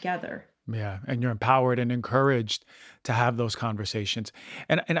things together. Yeah, and you're empowered and encouraged to have those conversations.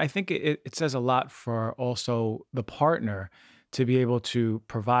 And I think it says a lot for also the partner to be able to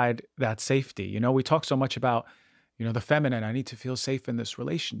provide that safety. We talk so much about, the feminine, I need to feel safe in this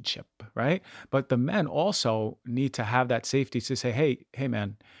relationship, right? But the men also need to have that safety to say, hey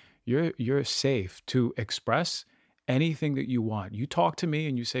man, you're safe to express anything that you want. You talk to me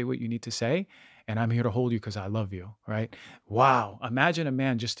and you say what you need to say, and I'm here to hold you because I love you, right? Wow. Imagine a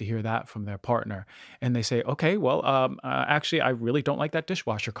man just to hear that from their partner. And they say, okay, well, actually, I really don't like that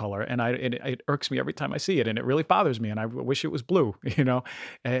dishwasher color. And it irks me every time I see it. And it really bothers me. And I wish it was blue,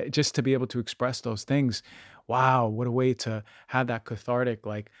 just to be able to express those things. Wow. What a way to have that cathartic,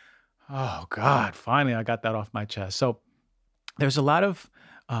 like, oh God, finally I got that off my chest. So there's a lot of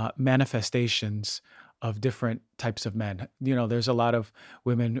manifestations of different types of men. There's a lot of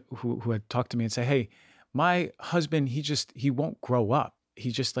women who had talked to me and say, "Hey, my husband, he won't grow up.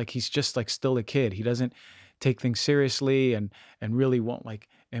 He's just like still a kid. He doesn't take things seriously and really won't like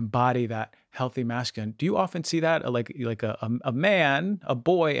embody that healthy masculine." Do you often see that, like a man, a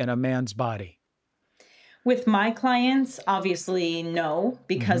boy in a man's body? With my clients, obviously, no,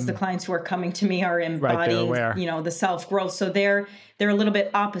 because the Hmm. clients who are coming to me are Right, they're embodying, aware. the self-growth. So they're a little bit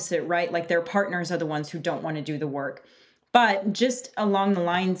opposite, right? Like their partners are the ones who don't want to do the work. But just along the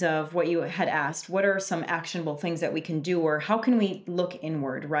lines of what you had asked, what are some actionable things that we can do, or how can we look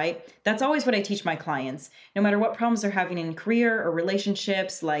inward, right? That's always what I teach my clients. No matter what problems they're having in career or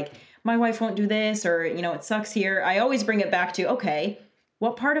relationships, like my wife won't do this, or, it sucks here. I always bring it back to, okay,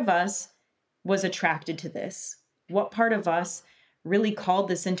 what part of us was attracted to this? What part of us really called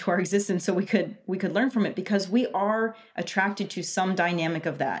this into our existence so we could learn from it? Because we are attracted to some dynamic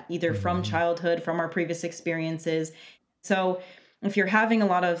of that, either from Hmm. childhood, from our previous experiences. So if you're having a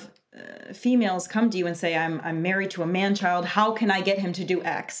lot of females come to you and say, I'm married to a man child, how can I get him to do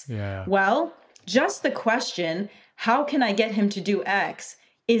X? Yeah. Well, just the question, how can I get him to do X,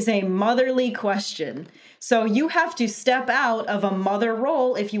 is a motherly question. So you have to step out of a mother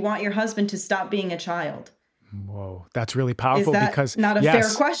role if you want your husband to stop being a child. Whoa, that's really Is powerful that because not a fair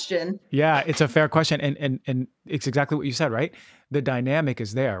yes, question? yeah, it's a fair question, and it's exactly what you said, right? The dynamic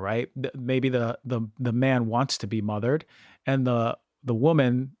is there, right? Maybe the man wants to be mothered, and the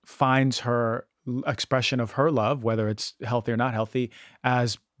woman finds her expression of her love, whether it's healthy or not healthy,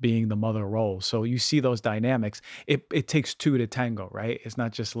 as being the mother role. So you see those dynamics. It takes two to tango, right? It's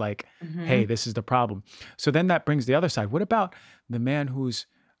not just like, hey, Hmm. this is the problem. So then that brings the other side. What about the man who's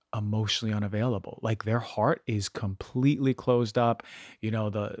emotionally unavailable? Like their heart is completely closed up. I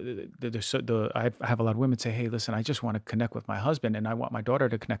have a lot of women say, "Hey, listen, I just want to connect with my husband, and I want my daughter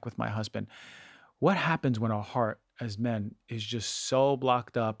to connect with my husband." What happens when our heart as men is just so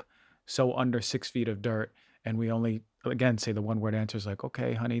blocked up, so under 6 feet of dirt, and we only again say the one word answer is like,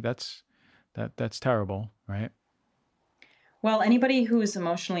 "Okay, honey, that's terrible," right? Well, anybody who is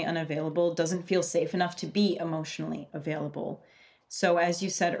emotionally unavailable doesn't feel safe enough to be emotionally available. So, as you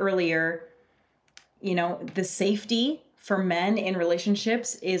said earlier, the safety for men in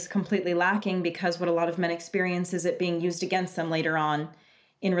relationships is completely lacking, because what a lot of men experience is it being used against them later on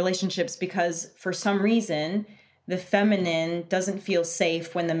in relationships, because for some reason the feminine doesn't feel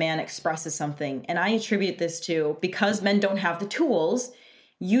safe when the man expresses something. And I attribute this to, because men don't have the tools,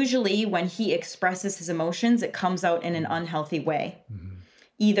 usually when he expresses his emotions, it comes out in an unhealthy way.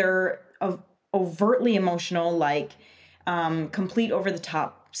 Either overtly emotional, like complete over the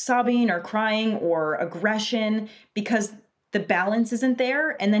top sobbing or crying or aggression, because the balance isn't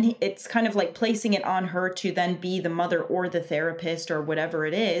there. And then it's kind of like placing it on her to then be the mother or the therapist or whatever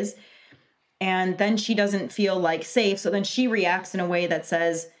it is. And then she doesn't feel like safe. So then she reacts in a way that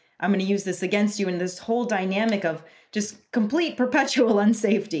says, I'm going to use this against you. And this whole dynamic of just complete perpetual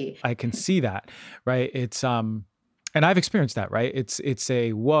unsafety. I can see that, right? It's and I've experienced that, right? It's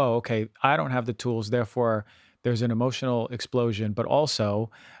a whoa, okay, I don't have the tools, therefore there's an emotional explosion, but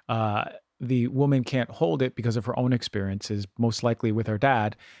also the woman can't hold it because of her own experiences, most likely with her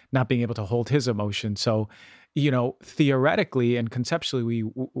dad not being able to hold his emotion. So, theoretically and conceptually,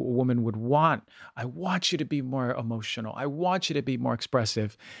 a woman would I want you to be more emotional. I want you to be more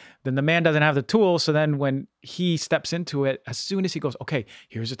expressive. Then the man doesn't have the tools. So then when he steps into it, as soon as he goes, okay,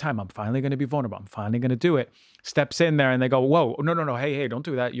 here's the time. I'm finally going to be vulnerable. I'm finally going to do it. Steps in there and they go, whoa, no. Hey, don't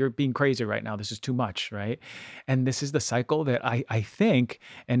do that. You're being crazy right now. This is too much, right? And this is the cycle that I think,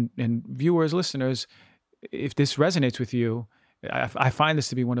 and viewers, listeners, if this resonates with you, I find this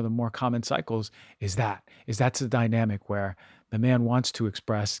to be one of the more common cycles, that's the dynamic where the man wants to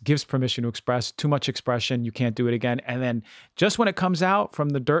express, gives permission to express, too much expression, you can't do it again. And then just when it comes out from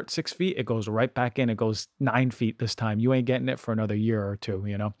the dirt 6 feet, it goes right back in. It goes 9 feet this time. You ain't getting it for another year or two,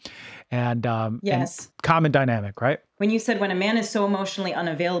 And Yes. And common dynamic, right? When you said when a man is so emotionally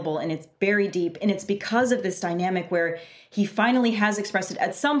unavailable and it's very deep, and it's because of this dynamic where he finally has expressed it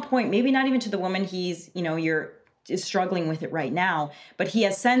at some point, maybe not even to the woman is struggling with it right now, but he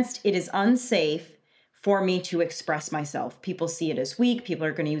has sensed it is unsafe for me to express myself. People see it as weak. People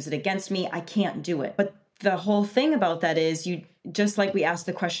are going to use it against me. I can't do it. But the whole thing about that is, just like we asked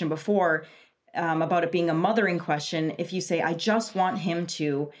the question before, about it being a mothering question, if you say, I just want him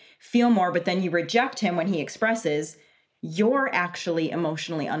to feel more, but then you reject him when he expresses, you're actually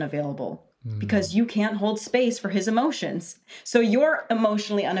emotionally unavailable because you can't hold space for his emotions. So you're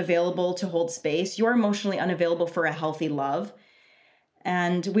emotionally unavailable to hold space. You're emotionally unavailable for a healthy love.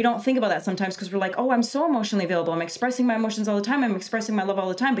 And we don't think about that sometimes because we're like, oh, I'm so emotionally available. I'm expressing my emotions all the time. I'm expressing my love all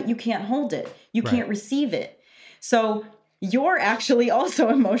the time, but you can't hold it. You can't receive it. So you're actually also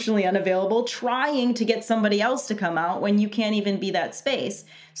emotionally unavailable, trying to get somebody else to come out when you can't even be that space.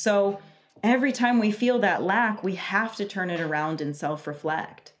 So every time we feel that lack, we have to turn it around and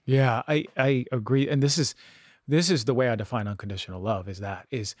self-reflect. Yeah, I agree. And this is the way I define unconditional love,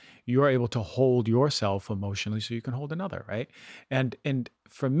 is you're able to hold yourself emotionally so you can hold another, right? And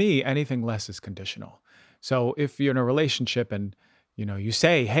for me, anything less is conditional. So if you're in a relationship and you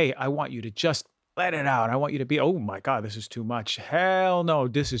say, hey, I want you to just let it out. I want you to be, oh my God, this is too much. Hell no,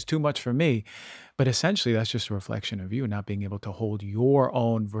 this is too much for me. But essentially, that's just a reflection of you not being able to hold your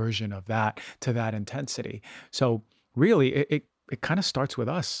own version of that to that intensity. So really, it kind of starts with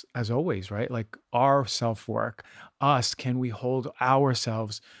us, as always, right? Like our self-work, can we hold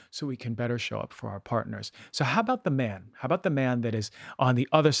ourselves so we can better show up for our partners? So how about the man? How about the man that is on the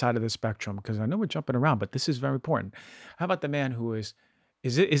other side of the spectrum? Because I know we're jumping around, but this is very important. How about the man who is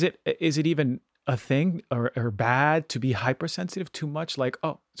it even a thing or bad to be hypersensitive too much? Like,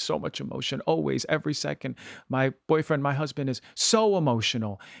 oh, so much emotion, always, every second. My boyfriend, my husband is so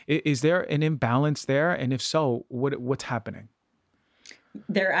emotional. Is there an imbalance there? And if so, what's happening?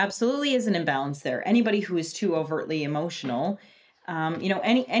 There absolutely is an imbalance there. Anybody who is too overtly emotional,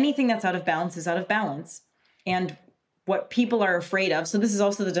 anything that's out of balance is out of balance. And what people are afraid of, so this is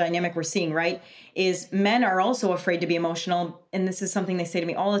also the dynamic we're seeing, right, is men are also afraid to be emotional. And this is something they say to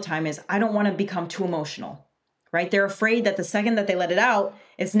me all the time is, I don't want to become too emotional, right? They're afraid that the second that they let it out,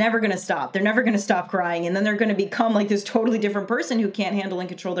 it's never going to stop. They're never going to stop crying. And then they're going to become like this totally different person who can't handle and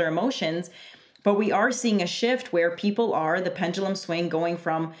control their emotions. But we are seeing a shift where people are, the pendulum swing, going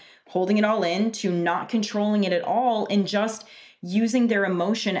from holding it all in to not controlling it at all and just using their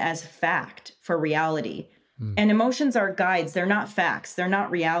emotion as fact for reality. And emotions are guides. They're not facts. They're not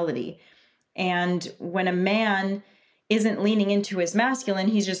reality. And when a man isn't leaning into his masculine,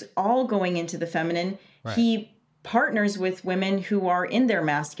 he's just all going into the feminine. Right. He partners with women who are in their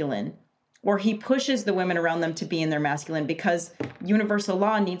masculine, or he pushes the women around them to be in their masculine because universal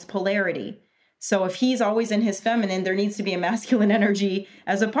law needs polarity. So if he's always in his feminine, there needs to be a masculine energy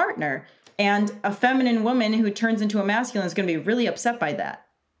as a partner. And a feminine woman who turns into a masculine is going to be really upset by that.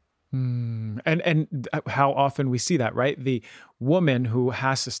 And how often we see that, right? The woman who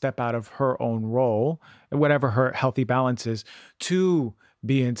has to step out of her own role, whatever her healthy balance is, to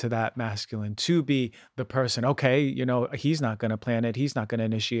be into that masculine, to be the person, okay, he's not going to plan it. He's not going to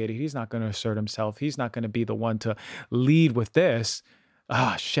initiate it. He's not going to assert himself. He's not going to be the one to lead with this.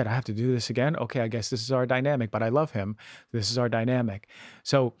 Ah, shit, I have to do this again. Okay, I guess this is our dynamic, but I love him. This is our dynamic.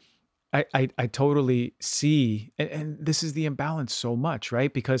 So I totally see, and this is the imbalance so much,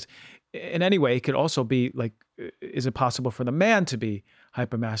 right? Because in any way, it could also be like, is it possible for the man to be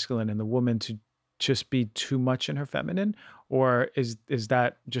hypermasculine and the woman to just be too much in her feminine? Or is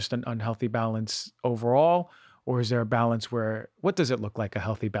that just an unhealthy balance overall? Or is there a balance what does it look like, a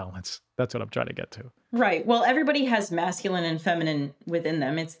healthy balance? That's what I'm trying to get to. Right. Well, everybody has masculine and feminine within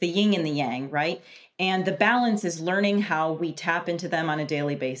them. It's the yin and the yang, right? And the balance is learning how we tap into them on a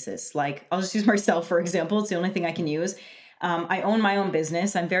daily basis. Like, I'll just use myself, for example. It's the only thing I can use. I own my own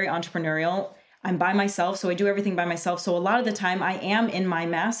business. I'm very entrepreneurial. I'm by myself, so I do everything by myself. So a lot of the time I am in my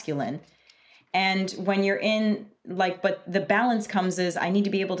masculine. And when you're but the balance comes is I need to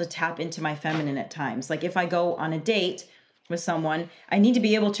be able to tap into my feminine at times. Like if I go on a date with someone, I need to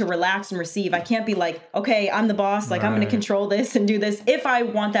be able to relax and receive. I can't be like, okay, I'm the boss. Like I'm going to control this and do this if I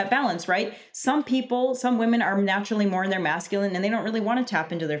want that balance, right? Some women are naturally more in their masculine and they don't really want to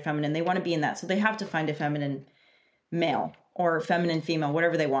tap into their feminine. They want to be in that. So they have to find a feminine male or feminine female,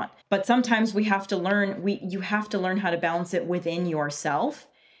 whatever they want. But sometimes you have to learn how to balance it within yourself.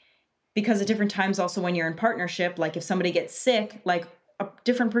 Because at different times also when you're in partnership, like if somebody gets sick, like a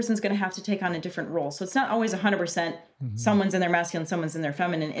different person's going to have to take on a different role. So it's not always 100% someone's in their masculine, someone's in their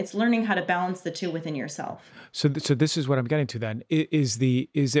feminine. It's learning how to balance the two within yourself. So this is what I'm getting to then. Is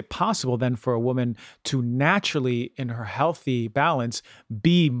it possible then for a woman to naturally, in her healthy balance,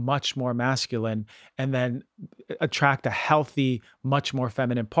 be much more masculine and then attract a healthy, much more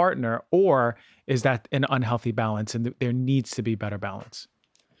feminine partner? Or is that an unhealthy balance and there needs to be better balance?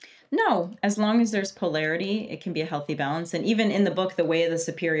 No, as long as there's polarity, it can be a healthy balance. And even in the book, The Way of the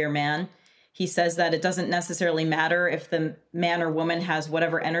Superior Man, he says that it doesn't necessarily matter if the man or woman has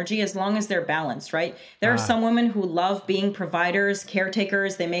whatever energy, as long as they're balanced, right? There are some women who love being providers,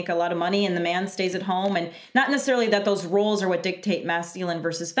 caretakers. They make a lot of money and the man stays at home. And not necessarily that those roles are what dictate masculine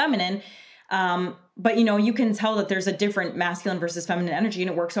versus feminine. But, you can tell that there's a different masculine versus feminine energy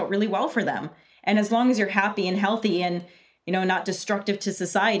and it works out really well for them. And as long as you're happy and healthy and not destructive to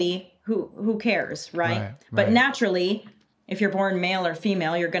society, who cares, right? But naturally, if you're born male or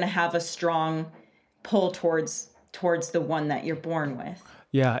female, you're going to have a strong pull towards the one that you're born with.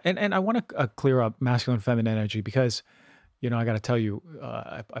 Yeah, and I want to clear up masculine and feminine energy because, I got to tell you,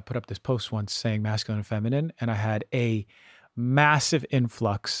 I put up this post once saying masculine and feminine, and I had a massive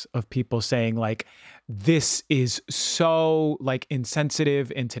influx of people saying like, this is so like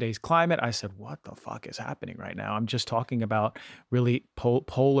insensitive in today's climate. I said, what the fuck is happening right now? I'm just talking about really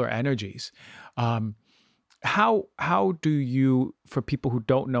polar energies. How do you, for people who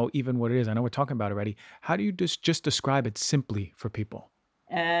don't know even what it is, I know we're talking about it already, how do you just describe it simply for people?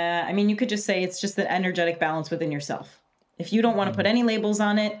 You could just say it's just an energetic balance within yourself. If you don't want to put any labels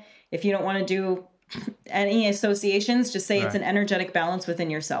on it, if you don't want to do any associations, just say it's an energetic balance within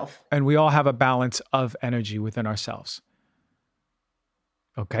yourself. And we all have a balance of energy within ourselves.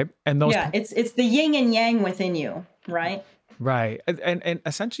 Okay. And those it's the yin and yang within you, right? Right. And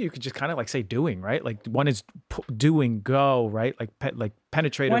essentially you could just kind of like say doing, right? Like one is doing, go, right? Like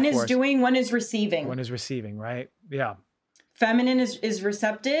penetrative force. One is doing, one is receiving. One is receiving, right? Yeah. Feminine is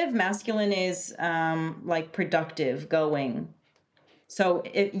receptive. Masculine is like productive, going. So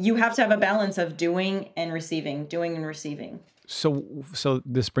you have to have a balance of doing and receiving. So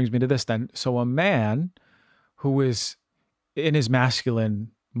this brings me to this then. So a man who is in his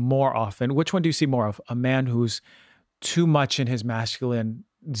masculine more often, which one do you see more of? A man who's too much in his masculine,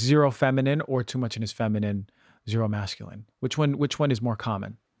 zero feminine, or too much in his feminine, zero masculine? Which one is more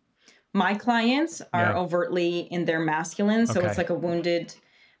common? My clients are overtly in their masculine, so it's like a wounded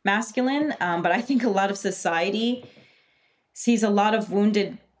masculine. But I think a lot of society sees a lot of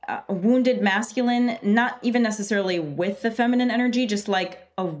wounded masculine, not even necessarily with the feminine energy, just like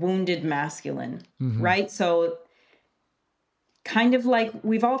a wounded masculine, right? So kind of like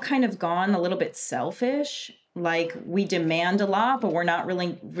we've all kind of gone a little bit selfish, like we demand a lot, but we're not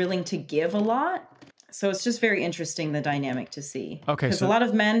really willing to give a lot. So it's just very interesting, the dynamic to see. Okay. Because a lot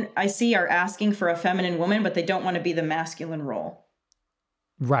of men I see are asking for a feminine woman, but they don't want to be the masculine role.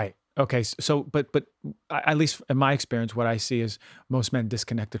 Right. Okay. So, but at least in my experience, what I see is most men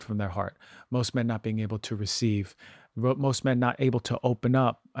disconnected from their heart, most men not being able to receive, most men not able to open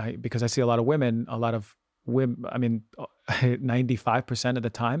up. Because I see a lot of women, 95% of the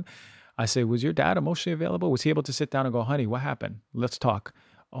time, I say, was your dad emotionally available? Was he able to sit down and go, honey, what happened? Let's talk.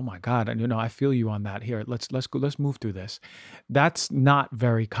 Oh my God. And I feel you on that. Here, let's move through this. That's not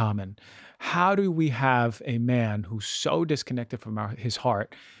very common. How do we have a man who's so disconnected from his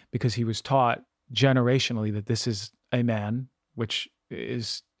heart because he was taught generationally that this is a man, which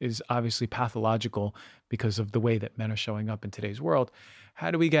is obviously pathological because of the way that men are showing up in today's world.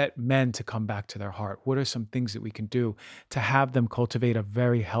 How do we get men to come back to their heart? What are some things that we can do to have them cultivate a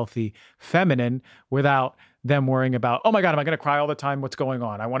very healthy feminine without them worrying about, oh my God, am I going to cry all the time? What's going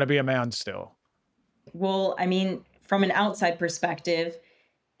on? I want to be a man still. Well, I mean, from an outside perspective,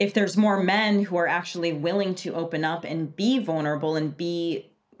 if there's more men who are actually willing to open up and be vulnerable and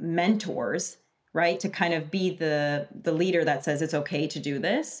be mentors, right? To kind of be the leader that says it's okay to do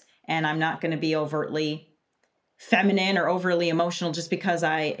this, and I'm not going to be overtly feminine or overly emotional just because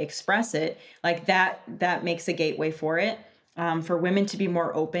I express it, like that makes a gateway for it. For women to be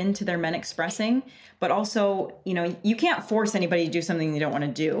more open to their men expressing, but also, you can't force anybody to do something they don't want to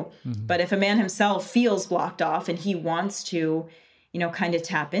do. Mm-hmm. But if a man himself feels blocked off and he wants to, kind of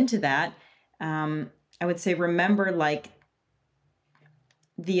tap into that, I would say, remember, like,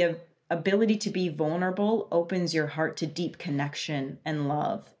 the ability to be vulnerable opens your heart to deep connection and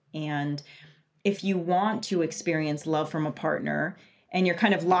love. And if you want to experience love from a partner and you're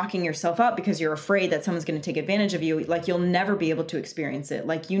kind of locking yourself up because you're afraid that someone's going to take advantage of you, like, you'll never be able to experience it.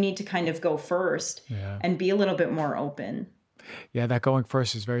 Like, you need to kind of go first and be a little bit more open. Yeah, that going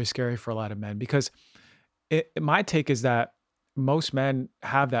first is very scary for a lot of men because my take is that most men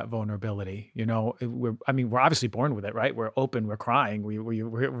have that vulnerability. We're obviously born with it, right? We're open, we're crying,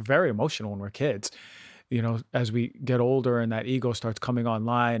 we're very emotional when we're kids. As we get older and that ego starts coming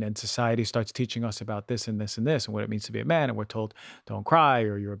online and society starts teaching us about this and this and this and what it means to be a man, and we're told, don't cry,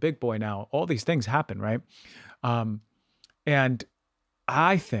 or you're a big boy now. All these things happen, right? And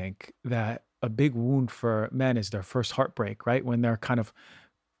I think that a big wound for men is their first heartbreak, right? When they're kind of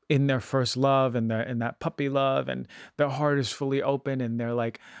in their first love and they're in that puppy love and their heart is fully open and they're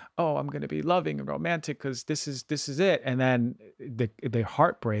like, oh, I'm going to be loving and romantic because this is it. And then the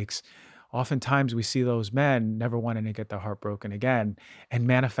heart breaks. Oftentimes we see those men never wanting to get their heart broken again and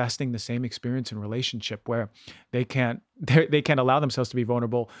manifesting the same experience in relationship where they can't allow themselves to be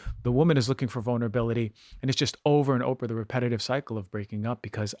vulnerable. The woman is looking for vulnerability, and it's just over and over the repetitive cycle of breaking up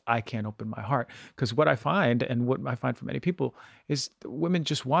because I can't open my heart. Because what I find, and what I find for many people, is women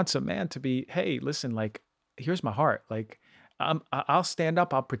just wants a man to be, hey, listen, like, here's my heart. Like, I'll stand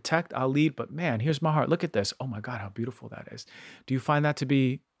up, I'll protect, I'll lead, but man, here's my heart. Look at this. Oh my God, how beautiful that is. Do you find that to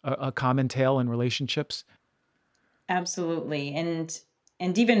be a common tale in relationships? Absolutely. And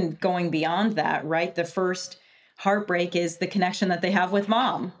even going beyond that, right? The first heartbreak is the connection that they have with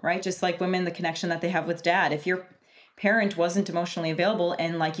mom, right? Just like women, the connection that they have with dad. If your parent wasn't emotionally available,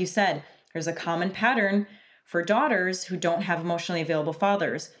 and like you said, there's a common pattern for daughters who don't have emotionally available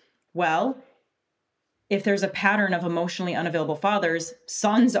fathers. Well, if there's a pattern of emotionally unavailable fathers,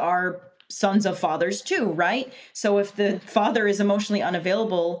 sons are sons of fathers too, right? So if the father is emotionally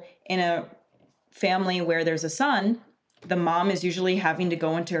unavailable in a family where there's a son, the mom is usually having to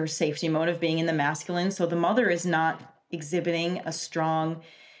go into her safety mode of being in the masculine. So the mother is not exhibiting a strong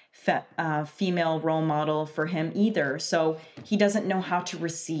female role model for him either. So he doesn't know how to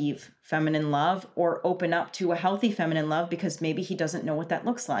receive feminine love or open up to a healthy feminine love because maybe he doesn't know what that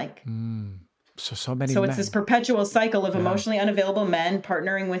looks like. So many So men. It's this perpetual cycle of emotionally unavailable men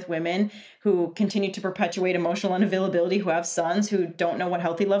partnering with women who continue to perpetuate emotional unavailability, who have sons who don't know what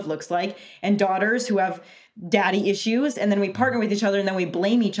healthy love looks like, and daughters who have daddy issues. And then we partner with each other and then we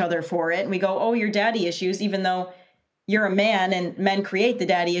blame each other for it. And we go, oh, your daddy issues, even though you're a man and men create the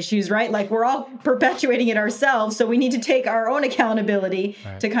daddy issues, right? Like, we're all perpetuating it ourselves. So we need to take our own accountability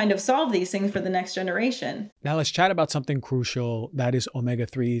to kind of solve these things for the next generation. Now let's chat about something crucial, that is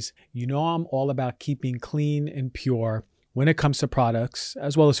omega-3s. I'm all about keeping clean and pure when it comes to products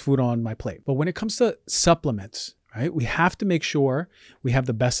as well as food on my plate. But when it comes to supplements, right, we have to make sure we have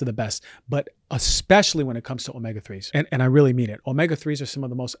the best of the best, but especially when it comes to omega-3s. And I really mean it. Omega-3s are some of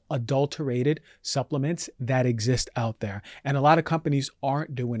the most adulterated supplements that exist out there. And a lot of companies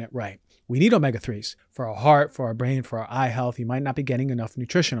aren't doing it right. We need omega-3s for our heart, for our brain, for our eye health. You might not be getting enough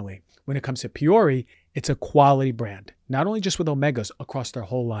nutritionally. When it comes to Puori, it's a quality brand, not only just with omegas, across their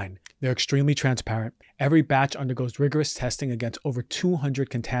whole line. They're extremely transparent. Every batch undergoes rigorous testing against over 200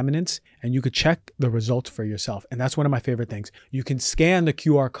 contaminants, and you could check the results for yourself. And that's one of my favorite things. You can scan the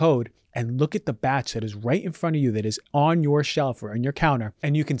QR code and look at the batch that is right in front of you, that is on your shelf or on your counter,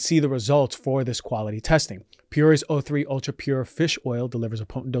 and you can see the results for this quality testing. Puree's O3 Ultra Pure Fish Oil delivers a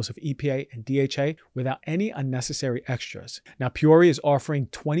potent dose of EPA and DHA without any unnecessary extras. Now, Puree is offering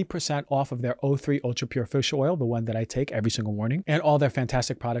 20% off of their O3 Ultra Pure Fish Oil, the one that I take every single morning, and all their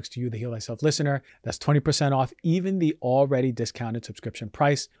fantastic products to you, the Heal Thyself listener. That's 20% off even the already discounted subscription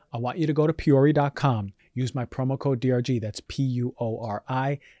price. I want you to go to Puree.com. Use my promo code DRG. That's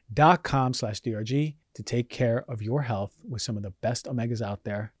PUORI.com/DRG to take care of your health with some of the best omegas out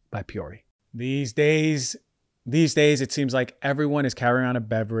there by Puree. These days, it seems like everyone is carrying on a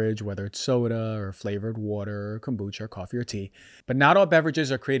beverage, whether it's soda or flavored water or kombucha or coffee or tea. But not all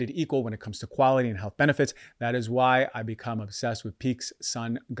beverages are created equal when it comes to quality and health benefits. That is why I become obsessed with Peak's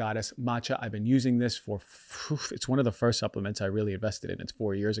Sun Goddess Matcha. I've been using this it's one of the first supplements I really invested in. It's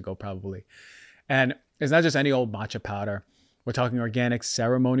 4 years ago, probably. And it's not just any old matcha powder. We're talking organic,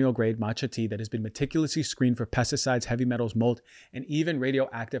 ceremonial grade matcha tea that has been meticulously screened for pesticides, heavy metals, mold, and even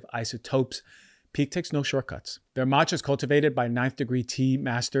radioactive isotopes. Peak takes no shortcuts. Their matcha is cultivated by ninth degree tea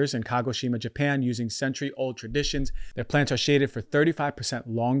masters in Kagoshima, Japan, using century-old traditions. Their plants are shaded for 35%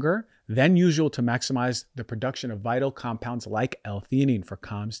 longer than usual to maximize the production of vital compounds like L-theanine for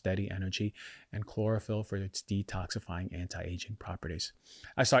calm, steady energy and chlorophyll for its detoxifying anti-aging properties.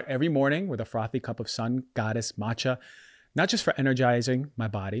 I start every morning with a frothy cup of Sun Goddess matcha. Not just for energizing my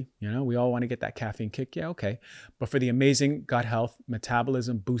body, we all want to get that caffeine kick, yeah, okay, but for the amazing gut health,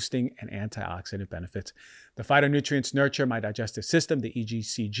 metabolism boosting, and antioxidant benefits. The phytonutrients nurture my digestive system, the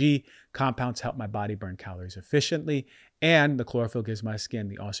EGCG compounds help my body burn calories efficiently, and the chlorophyll gives my skin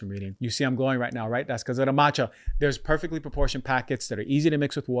the awesome reading. You see I'm glowing right now, right? That's because of the matcha. There's perfectly proportioned packets that are easy to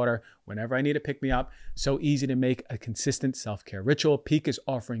mix with water whenever I need to pick me up. So easy to make a consistent self-care ritual. Peak is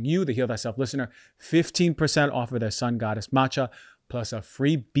offering you, the Heal Thyself listener, 15% off of their Sun Goddess matcha, plus a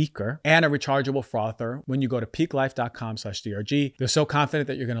free beaker and a rechargeable frother when you go to peaklife.com/DRG. They're so confident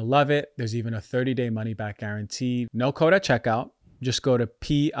that you're going to love it. There's even a 30-day money-back guarantee. No code at checkout. Just go to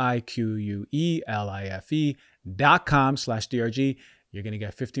PIQUELIFE.com/DRG. You're going to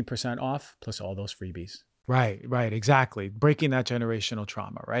get 15% off plus all those freebies. Right, exactly. Breaking that generational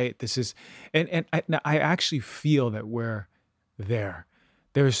trauma, right? This is, and I actually feel that we're there.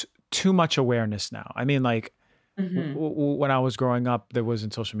 There's too much awareness now. I mean, like, when I was growing up, there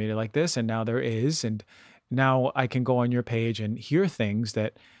wasn't social media like this, and now there is. And now I can go on your page and hear things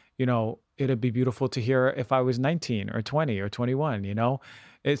that, it'd be beautiful to hear if I was 19 or 20 or 21,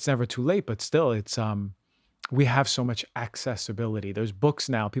 It's never too late, but still, it's, we have so much accessibility. There's books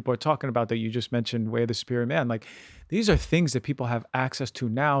now. People are talking about that. You just mentioned Way of the Superior Man. Like, these are things that people have access to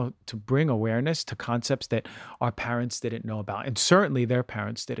now to bring awareness to concepts that our parents didn't know about. And certainly their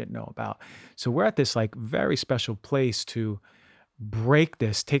parents didn't know about. So we're at this like very special place to break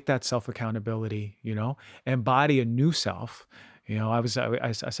this, take that self-accountability, embody a new self.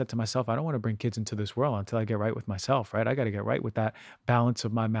 I said to myself, I don't want to bring kids into this world until I get right with myself, right? I got to get right with that balance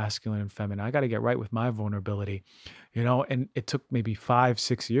of my masculine and feminine. I got to get right with my vulnerability, and it took maybe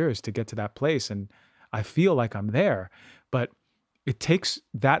 5-6 years to get to that place. And I feel like I'm there, but it takes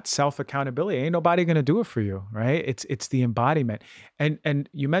that self-accountability. Ain't nobody going to do it for you, right? It's the embodiment. And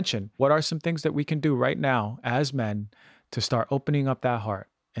you mentioned, what are some things that we can do right now as men to start opening up that heart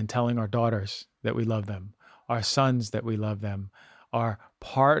and telling our daughters that we love them, our sons that we love them, our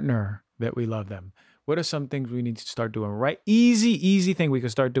partner that we love them? What are some things we need to start doing, right? Easy thing we can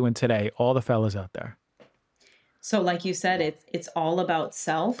start doing today, all the fellas out there. So like you said, it's all about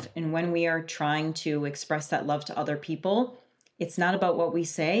self. And when we are trying to express that love to other people, it's not about what we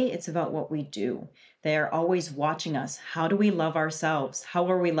say, it's about what we do. They are always watching us. How do we love ourselves?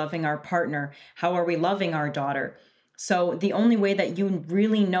 How are we loving our partner? How are we loving our daughter? So the only way that you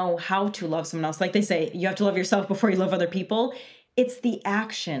really know how to love someone else, like they say, you have to love yourself before you love other people. It's the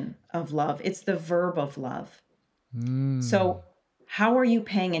action of love. It's the verb of love. So how are you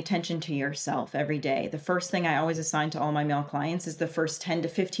paying attention to yourself every day? The first thing I always assign to all my male clients is the first 10 to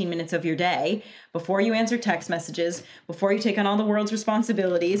 15 minutes of your day before you answer text messages, before you take on all the world's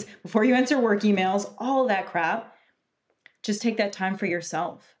responsibilities, before you answer work emails, all that crap. Just take that time for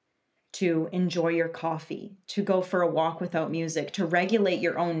yourself, to enjoy your coffee, to go for a walk without music, to regulate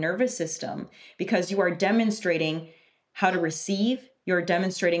your own nervous system, because you are demonstrating how to receive, you're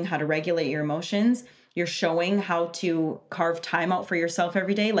demonstrating how to regulate your emotions, you're showing how to carve time out for yourself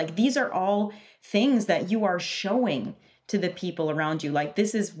every day. Like, these are all things that you are showing to the people around you. Like,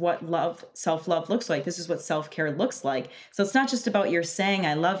 this is what love, self-love looks like. This is what self-care looks like. So it's not just about your saying,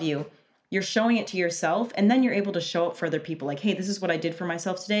 I love you. You're showing it to yourself, and then you're able to show it for other people. Like, hey, this is what I did for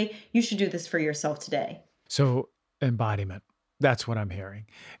myself today. You should do this for yourself today. So embodiment, that's what I'm hearing.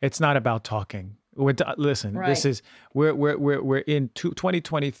 It's not about talking. Listen, Right. this is, we're in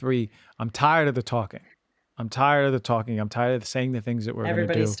 2023. I'm tired of the talking. I'm tired of the talking. I'm tired of saying the things that we're going to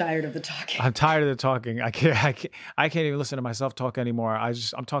Everybody's do. tired of the talking. I'm tired of the talking. I can't even listen to myself talk anymore.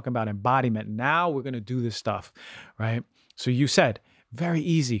 I'm talking about embodiment. Now we're going to do this stuff, right? So you said very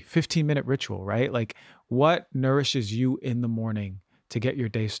easy, 15-minute ritual, right? Like what nourishes you in the morning to get your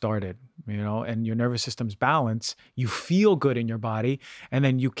day started, and your nervous system's balance, you feel good in your body, and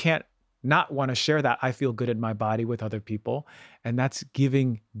then you can't not want to share that I feel good in my body with other people. And that's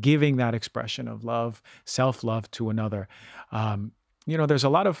giving that expression of love, self-love to another. There's a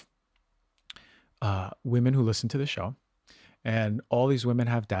lot of women who listen to the show, and all these women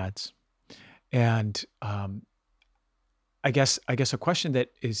have dads. And I guess a question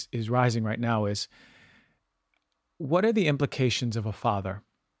that is rising right now is, what are the implications of a father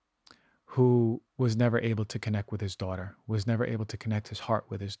who was never able to connect with his daughter, was never able to connect his heart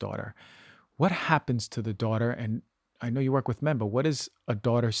with his daughter? What happens to the daughter? And I know you work with men, but what does a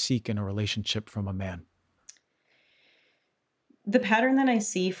daughter seek in a relationship from a man? The pattern that I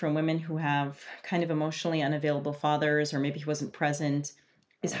see from women who have kind of emotionally unavailable fathers, or maybe he wasn't present,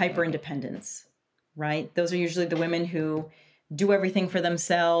 is hyper independence, right? Those are usually the women who do everything for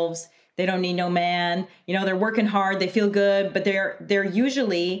themselves. They don't need no man. They're working hard. They feel good, but they're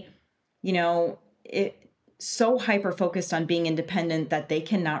usually, so hyper focused on being independent that they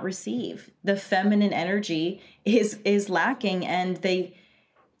cannot receive. The feminine energy is lacking, and they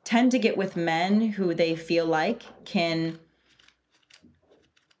tend to get with men who they feel like can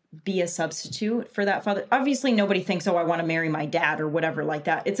be a substitute for that father. Obviously, nobody thinks, oh, I want to marry my dad or whatever like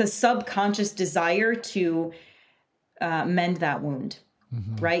that. It's a subconscious desire to mend that wound,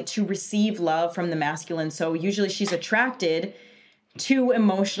 right? To receive love from the masculine. So usually she's attracted to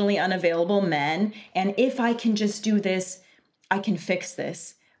emotionally unavailable men. And if I can just do this, I can fix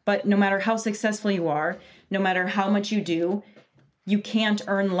this. But no matter how successful you are, no matter how much you do, you can't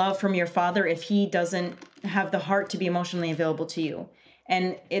earn love from your father if he doesn't have the heart to be emotionally available to you.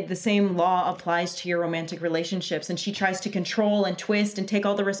 And the same law applies to your romantic relationships. And she tries to control and twist and take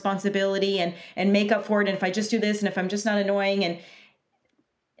all the responsibility and make up for it. And if I just do this, and if I'm just not annoying, and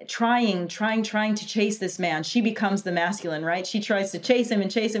trying to chase this man, she becomes the masculine, right? She tries to chase him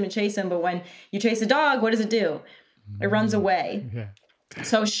and chase him and chase him. But when you chase a dog, what does it do? It runs away. Yeah.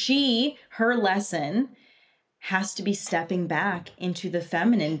 So her lesson has to be stepping back into the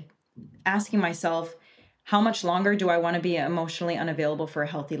feminine, asking myself, how much longer do I want to be emotionally unavailable for a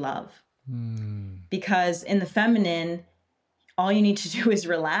healthy love? Because in the feminine, all you need to do is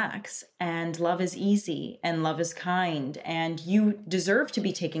relax, and love is easy, and love is kind, and you deserve to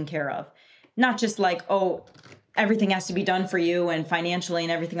be taken care of. Not just like, oh, everything has to be done for you and financially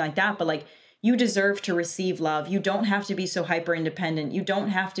and everything like that, but like, you deserve to receive love. You don't have to be so hyper independent. You don't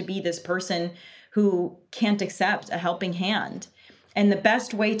have to be this person who can't accept a helping hand. And the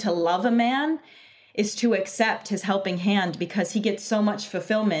best way to love a man is to accept his helping hand, because he gets so much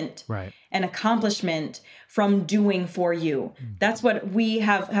fulfillment and accomplishment from doing for you. That's what we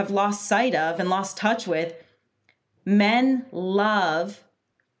have lost sight of and lost touch with. Men love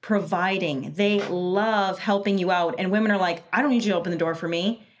providing. They love helping you out. And women are like, I don't need you to open the door for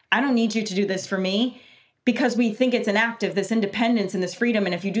me. I don't need you to do this for me. Because we think it's an act of this independence and this freedom.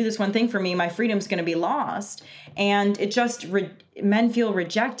 And if you do this one thing for me, my freedom's going to be lost. And it just, men feel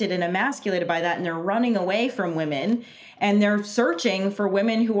rejected and emasculated by that. And they're running away from women, and they're searching for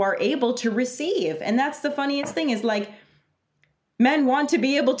women who are able to receive. And that's the funniest thing, is like, men want to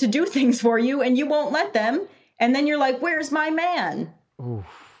be able to do things for you, and you won't let them. And then you're like, where's my man? Ooh,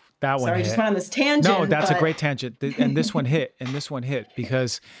 that one. Sorry, I just went on this tangent. No, that's a great tangent. And this one hit,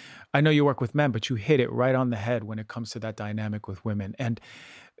 because I know you work with men, but you hit it right on the head when it comes to that dynamic with women. And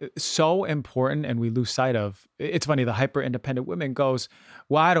so important, and we lose sight of. It's funny, the hyper independent woman goes,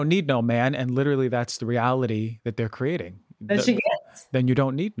 well, I don't need no man. And literally that's the reality that they're creating. That she gets. Then you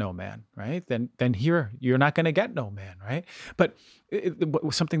don't need no man, right? Then here, you're not going to get no man, right? But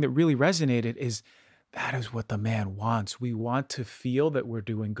something that really resonated is, that is what the man wants. We want to feel that we're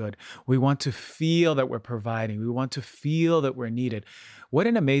doing good. We want to feel that we're providing. We want to feel that we're needed. What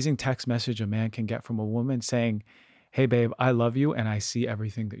an amazing text message a man can get from a woman saying, hey, babe, I love you, and I see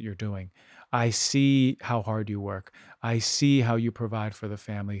everything that you're doing. I see how hard you work. I see how you provide for the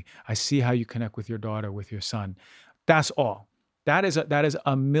family. I see how you connect with your daughter, with your son. That's all. That is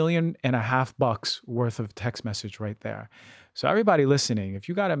 $1.5 million worth of text message right there. So everybody listening, if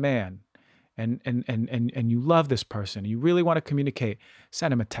you got a man and you love this person, you really want to communicate,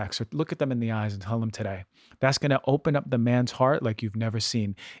 send him a text or look at them in the eyes and tell them today. That's going to open up the man's heart like you've never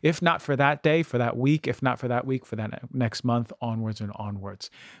seen. If not for that day, for that week, if not for that week, for that next month, onwards and onwards.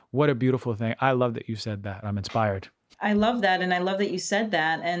 What a beautiful thing. I love that you said that. I'm inspired. I love that. And I love that you said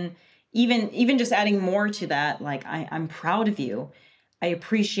that. And, even just adding more to that, like, I'm proud of you. I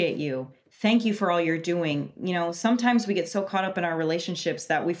appreciate you. Thank you for all you're doing. Sometimes we get so caught up in our relationships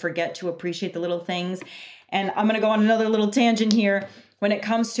that we forget to appreciate the little things. And I'm going to go on another little tangent here when it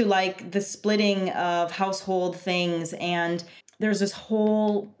comes to like the splitting of household things. And there's this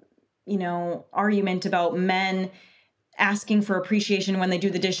whole, argument about men asking for appreciation when they do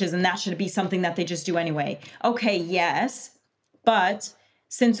the dishes, and that should be something that they just do anyway. Okay, yes. But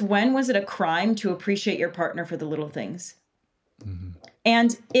since when was it a crime to appreciate your partner for the little things? Mm-hmm.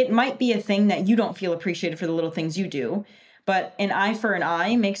 And it might be a thing that you don't feel appreciated for the little things you do, but an eye for an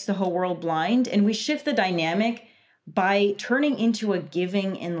eye makes the whole world blind. And we shift the dynamic by turning into a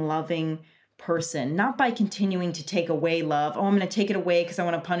giving and loving person, not by continuing to take away love. Oh, I'm going to take it away because I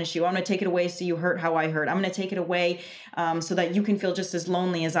want to punish you. I'm going to take it away so you hurt how I hurt. I'm going to take it away so that you can feel just as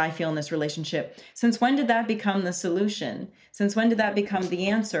lonely as I feel in this relationship. Since when did that become the solution? Since when did that become the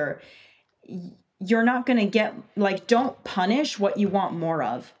answer? You're not going to get, like, don't punish what you want more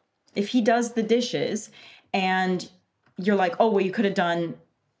of. If he does the dishes and you're like, oh, well, you could have done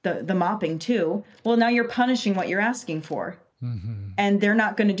the mopping too. Well, now you're punishing what you're asking for. Mm-hmm. And they're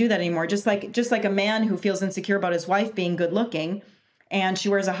not going to do that anymore. Just like a man who feels insecure about his wife being good looking and she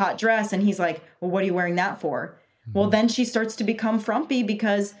wears a hot dress and he's like, well, what are you wearing that for? Mm-hmm. Well, then she starts to become frumpy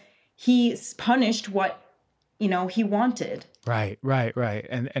because he's punished what, he wanted. Right.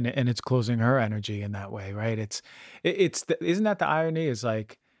 And it's closing her energy in that way, right? Isn't that the irony? Is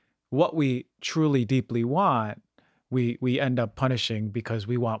like what we truly deeply want, we end up punishing because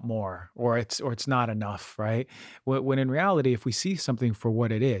we want more, or it's not enough, right? When in reality, if we see something for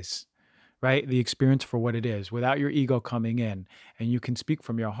what it is, right? The experience for what it is, without your ego coming in, and you can speak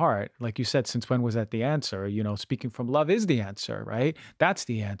from your heart. Like you said, since when was that the answer? Speaking from love is the answer, right? That's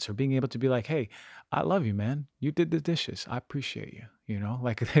the answer. Being able to be like, hey, I love you, man. You did the dishes. I appreciate you.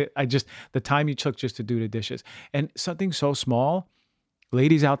 Like the time you took just to do the dishes, and something so small,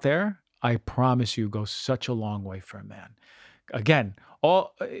 ladies out there, I promise you, goes such a long way for a man. Again,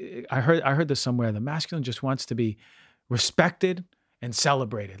 I heard this somewhere. The masculine just wants to be respected and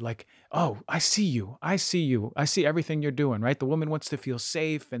celebrated. Like, oh, I see you. I see everything you're doing, right? The woman wants to feel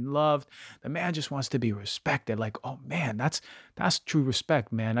safe and loved. The man just wants to be respected. Like, oh man, that's true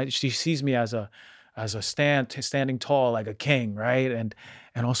respect, man. She sees me as a standing tall like a king, right? And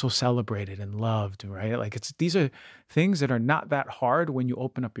also celebrated and loved, right? Like these are things that are not that hard when you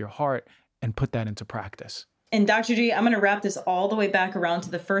open up your heart and put that into practice. And Dr. G, I'm going to wrap this all the way back around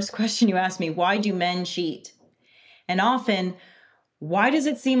to the first question you asked me. Why do men cheat? And often, why does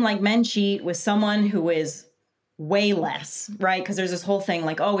it seem like men cheat with someone who is way less, right? Because there's this whole thing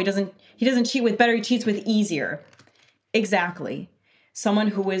like, oh, he doesn't cheat with better, he cheats with easier. Exactly. Someone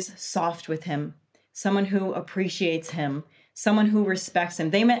who is soft with him, someone who appreciates him, someone who respects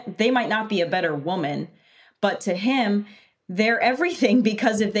him. They might not be a better woman, but to him, they're everything,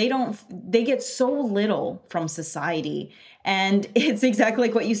 because if they get so little from society. And it's exactly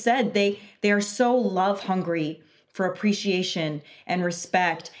like what you said. They are so love hungry for appreciation and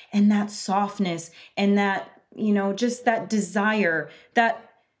respect and that softness and that, just that desire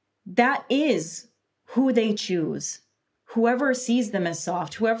that is who they choose. Whoever sees them as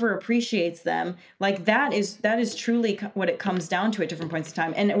soft, whoever appreciates them, like that is truly what it comes down to at different points in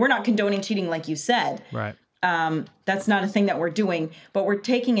time. And we're not condoning cheating, like you said. Right. That's not a thing that we're doing, but we're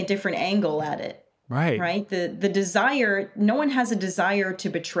taking a different angle at it. Right. The desire, no one has a desire to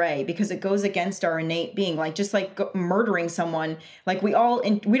betray because it goes against our innate being, like just like murdering someone. Like we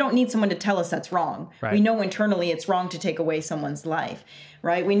don't need someone to tell us that's wrong. Right. We know internally it's wrong to take away someone's life,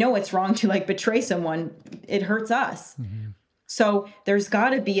 right? We know it's wrong to like betray someone. It hurts us. Mm-hmm. So there's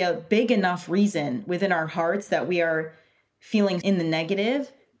got to be a big enough reason within our hearts that we are feeling in the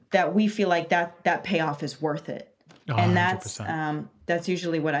negative, that we feel like that payoff is worth it. Oh, and that's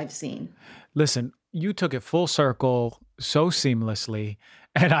usually what I've seen. Listen, you took it full circle so seamlessly,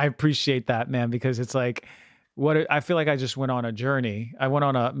 and I appreciate that, man, because it's like I feel like I just went on a journey. I went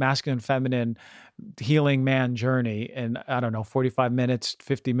on a masculine, feminine, healing man journey in, I don't know, 45 minutes,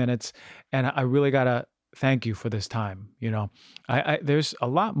 50 minutes, and I really got to thank you for this time. There's a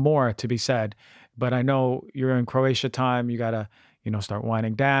lot more to be said, but I know you're in Croatia time. You got to, start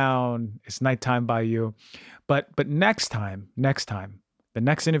winding down. It's nighttime by you. But next time, the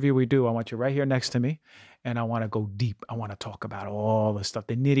next interview we do, I want you right here next to me, and I want to go deep. I want to talk about all the stuff,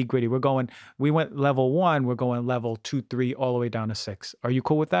 the nitty gritty. We went level 1, we're going level 2, 3, all the way down to 6. Are you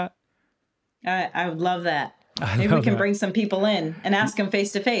cool with that? I would love that. Maybe we can that. bring some people in and ask them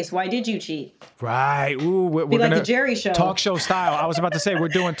face to face. Why did you cheat? Right. Ooh, we're Be like gonna the Jerry Show. talk show style. I was about to say we're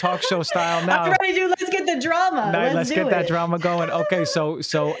doing talk show style now. I'm ready to let's get the drama. Let's get that drama going. Okay,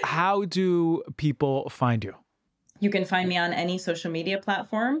 so how do people find you? You can find me on any social media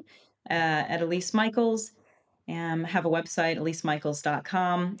platform at Elise Micheals. Have a website,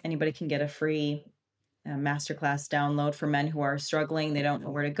 elisemicheals.com. Anybody can get a free masterclass download for men who are struggling. They don't know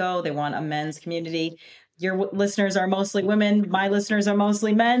where to go. They want a men's community. Your listeners are mostly women. My listeners are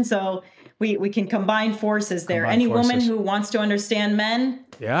mostly men. So we can combine forces there. Any woman who wants to understand men,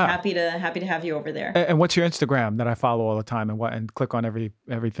 happy to have you over there. And what's your Instagram that I follow all the time and click on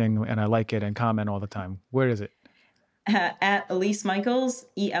everything and I like it and comment all the time? Where is it? At Elise Micheals,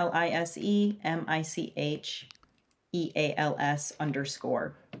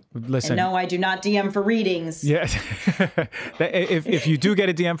 ELISEMICHEALS_. Listen. And no, I do not DM for readings. Yes. if you do get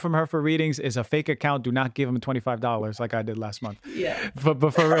a DM from her for readings, it's a fake account. Do not give them $25 like I did last month. Yeah.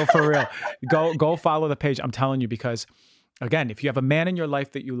 But for real, go follow the page. I'm telling you, because again, if you have a man in your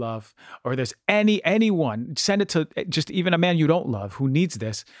life that you love, or there's anyone, send it to just even a man you don't love who needs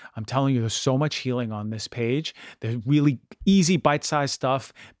this. I'm telling you, there's so much healing on this page. There's really easy bite-sized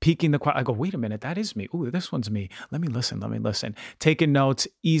stuff, peeking the I go, wait a minute, that is me. Ooh, this one's me. Let me listen. Taking notes,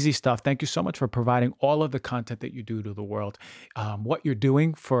 easy stuff. Thank you so much for providing all of the content that you do to the world. What you're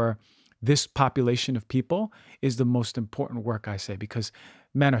doing for this population of people is the most important work, I say, because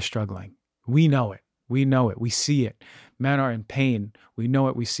men are struggling. We know it. We see it. Men are in pain. We know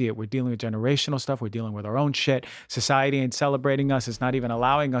it. We see it. We're dealing with generational stuff. We're dealing with our own shit. Society ain't celebrating us. It's not even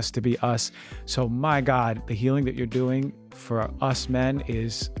allowing us to be us. So my God, the healing that you're doing for us men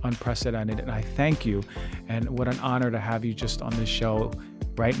is unprecedented. And I thank you. And what an honor to have you just on this show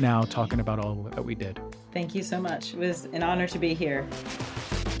right now talking about all that we did. Thank you so much. It was an honor to be here.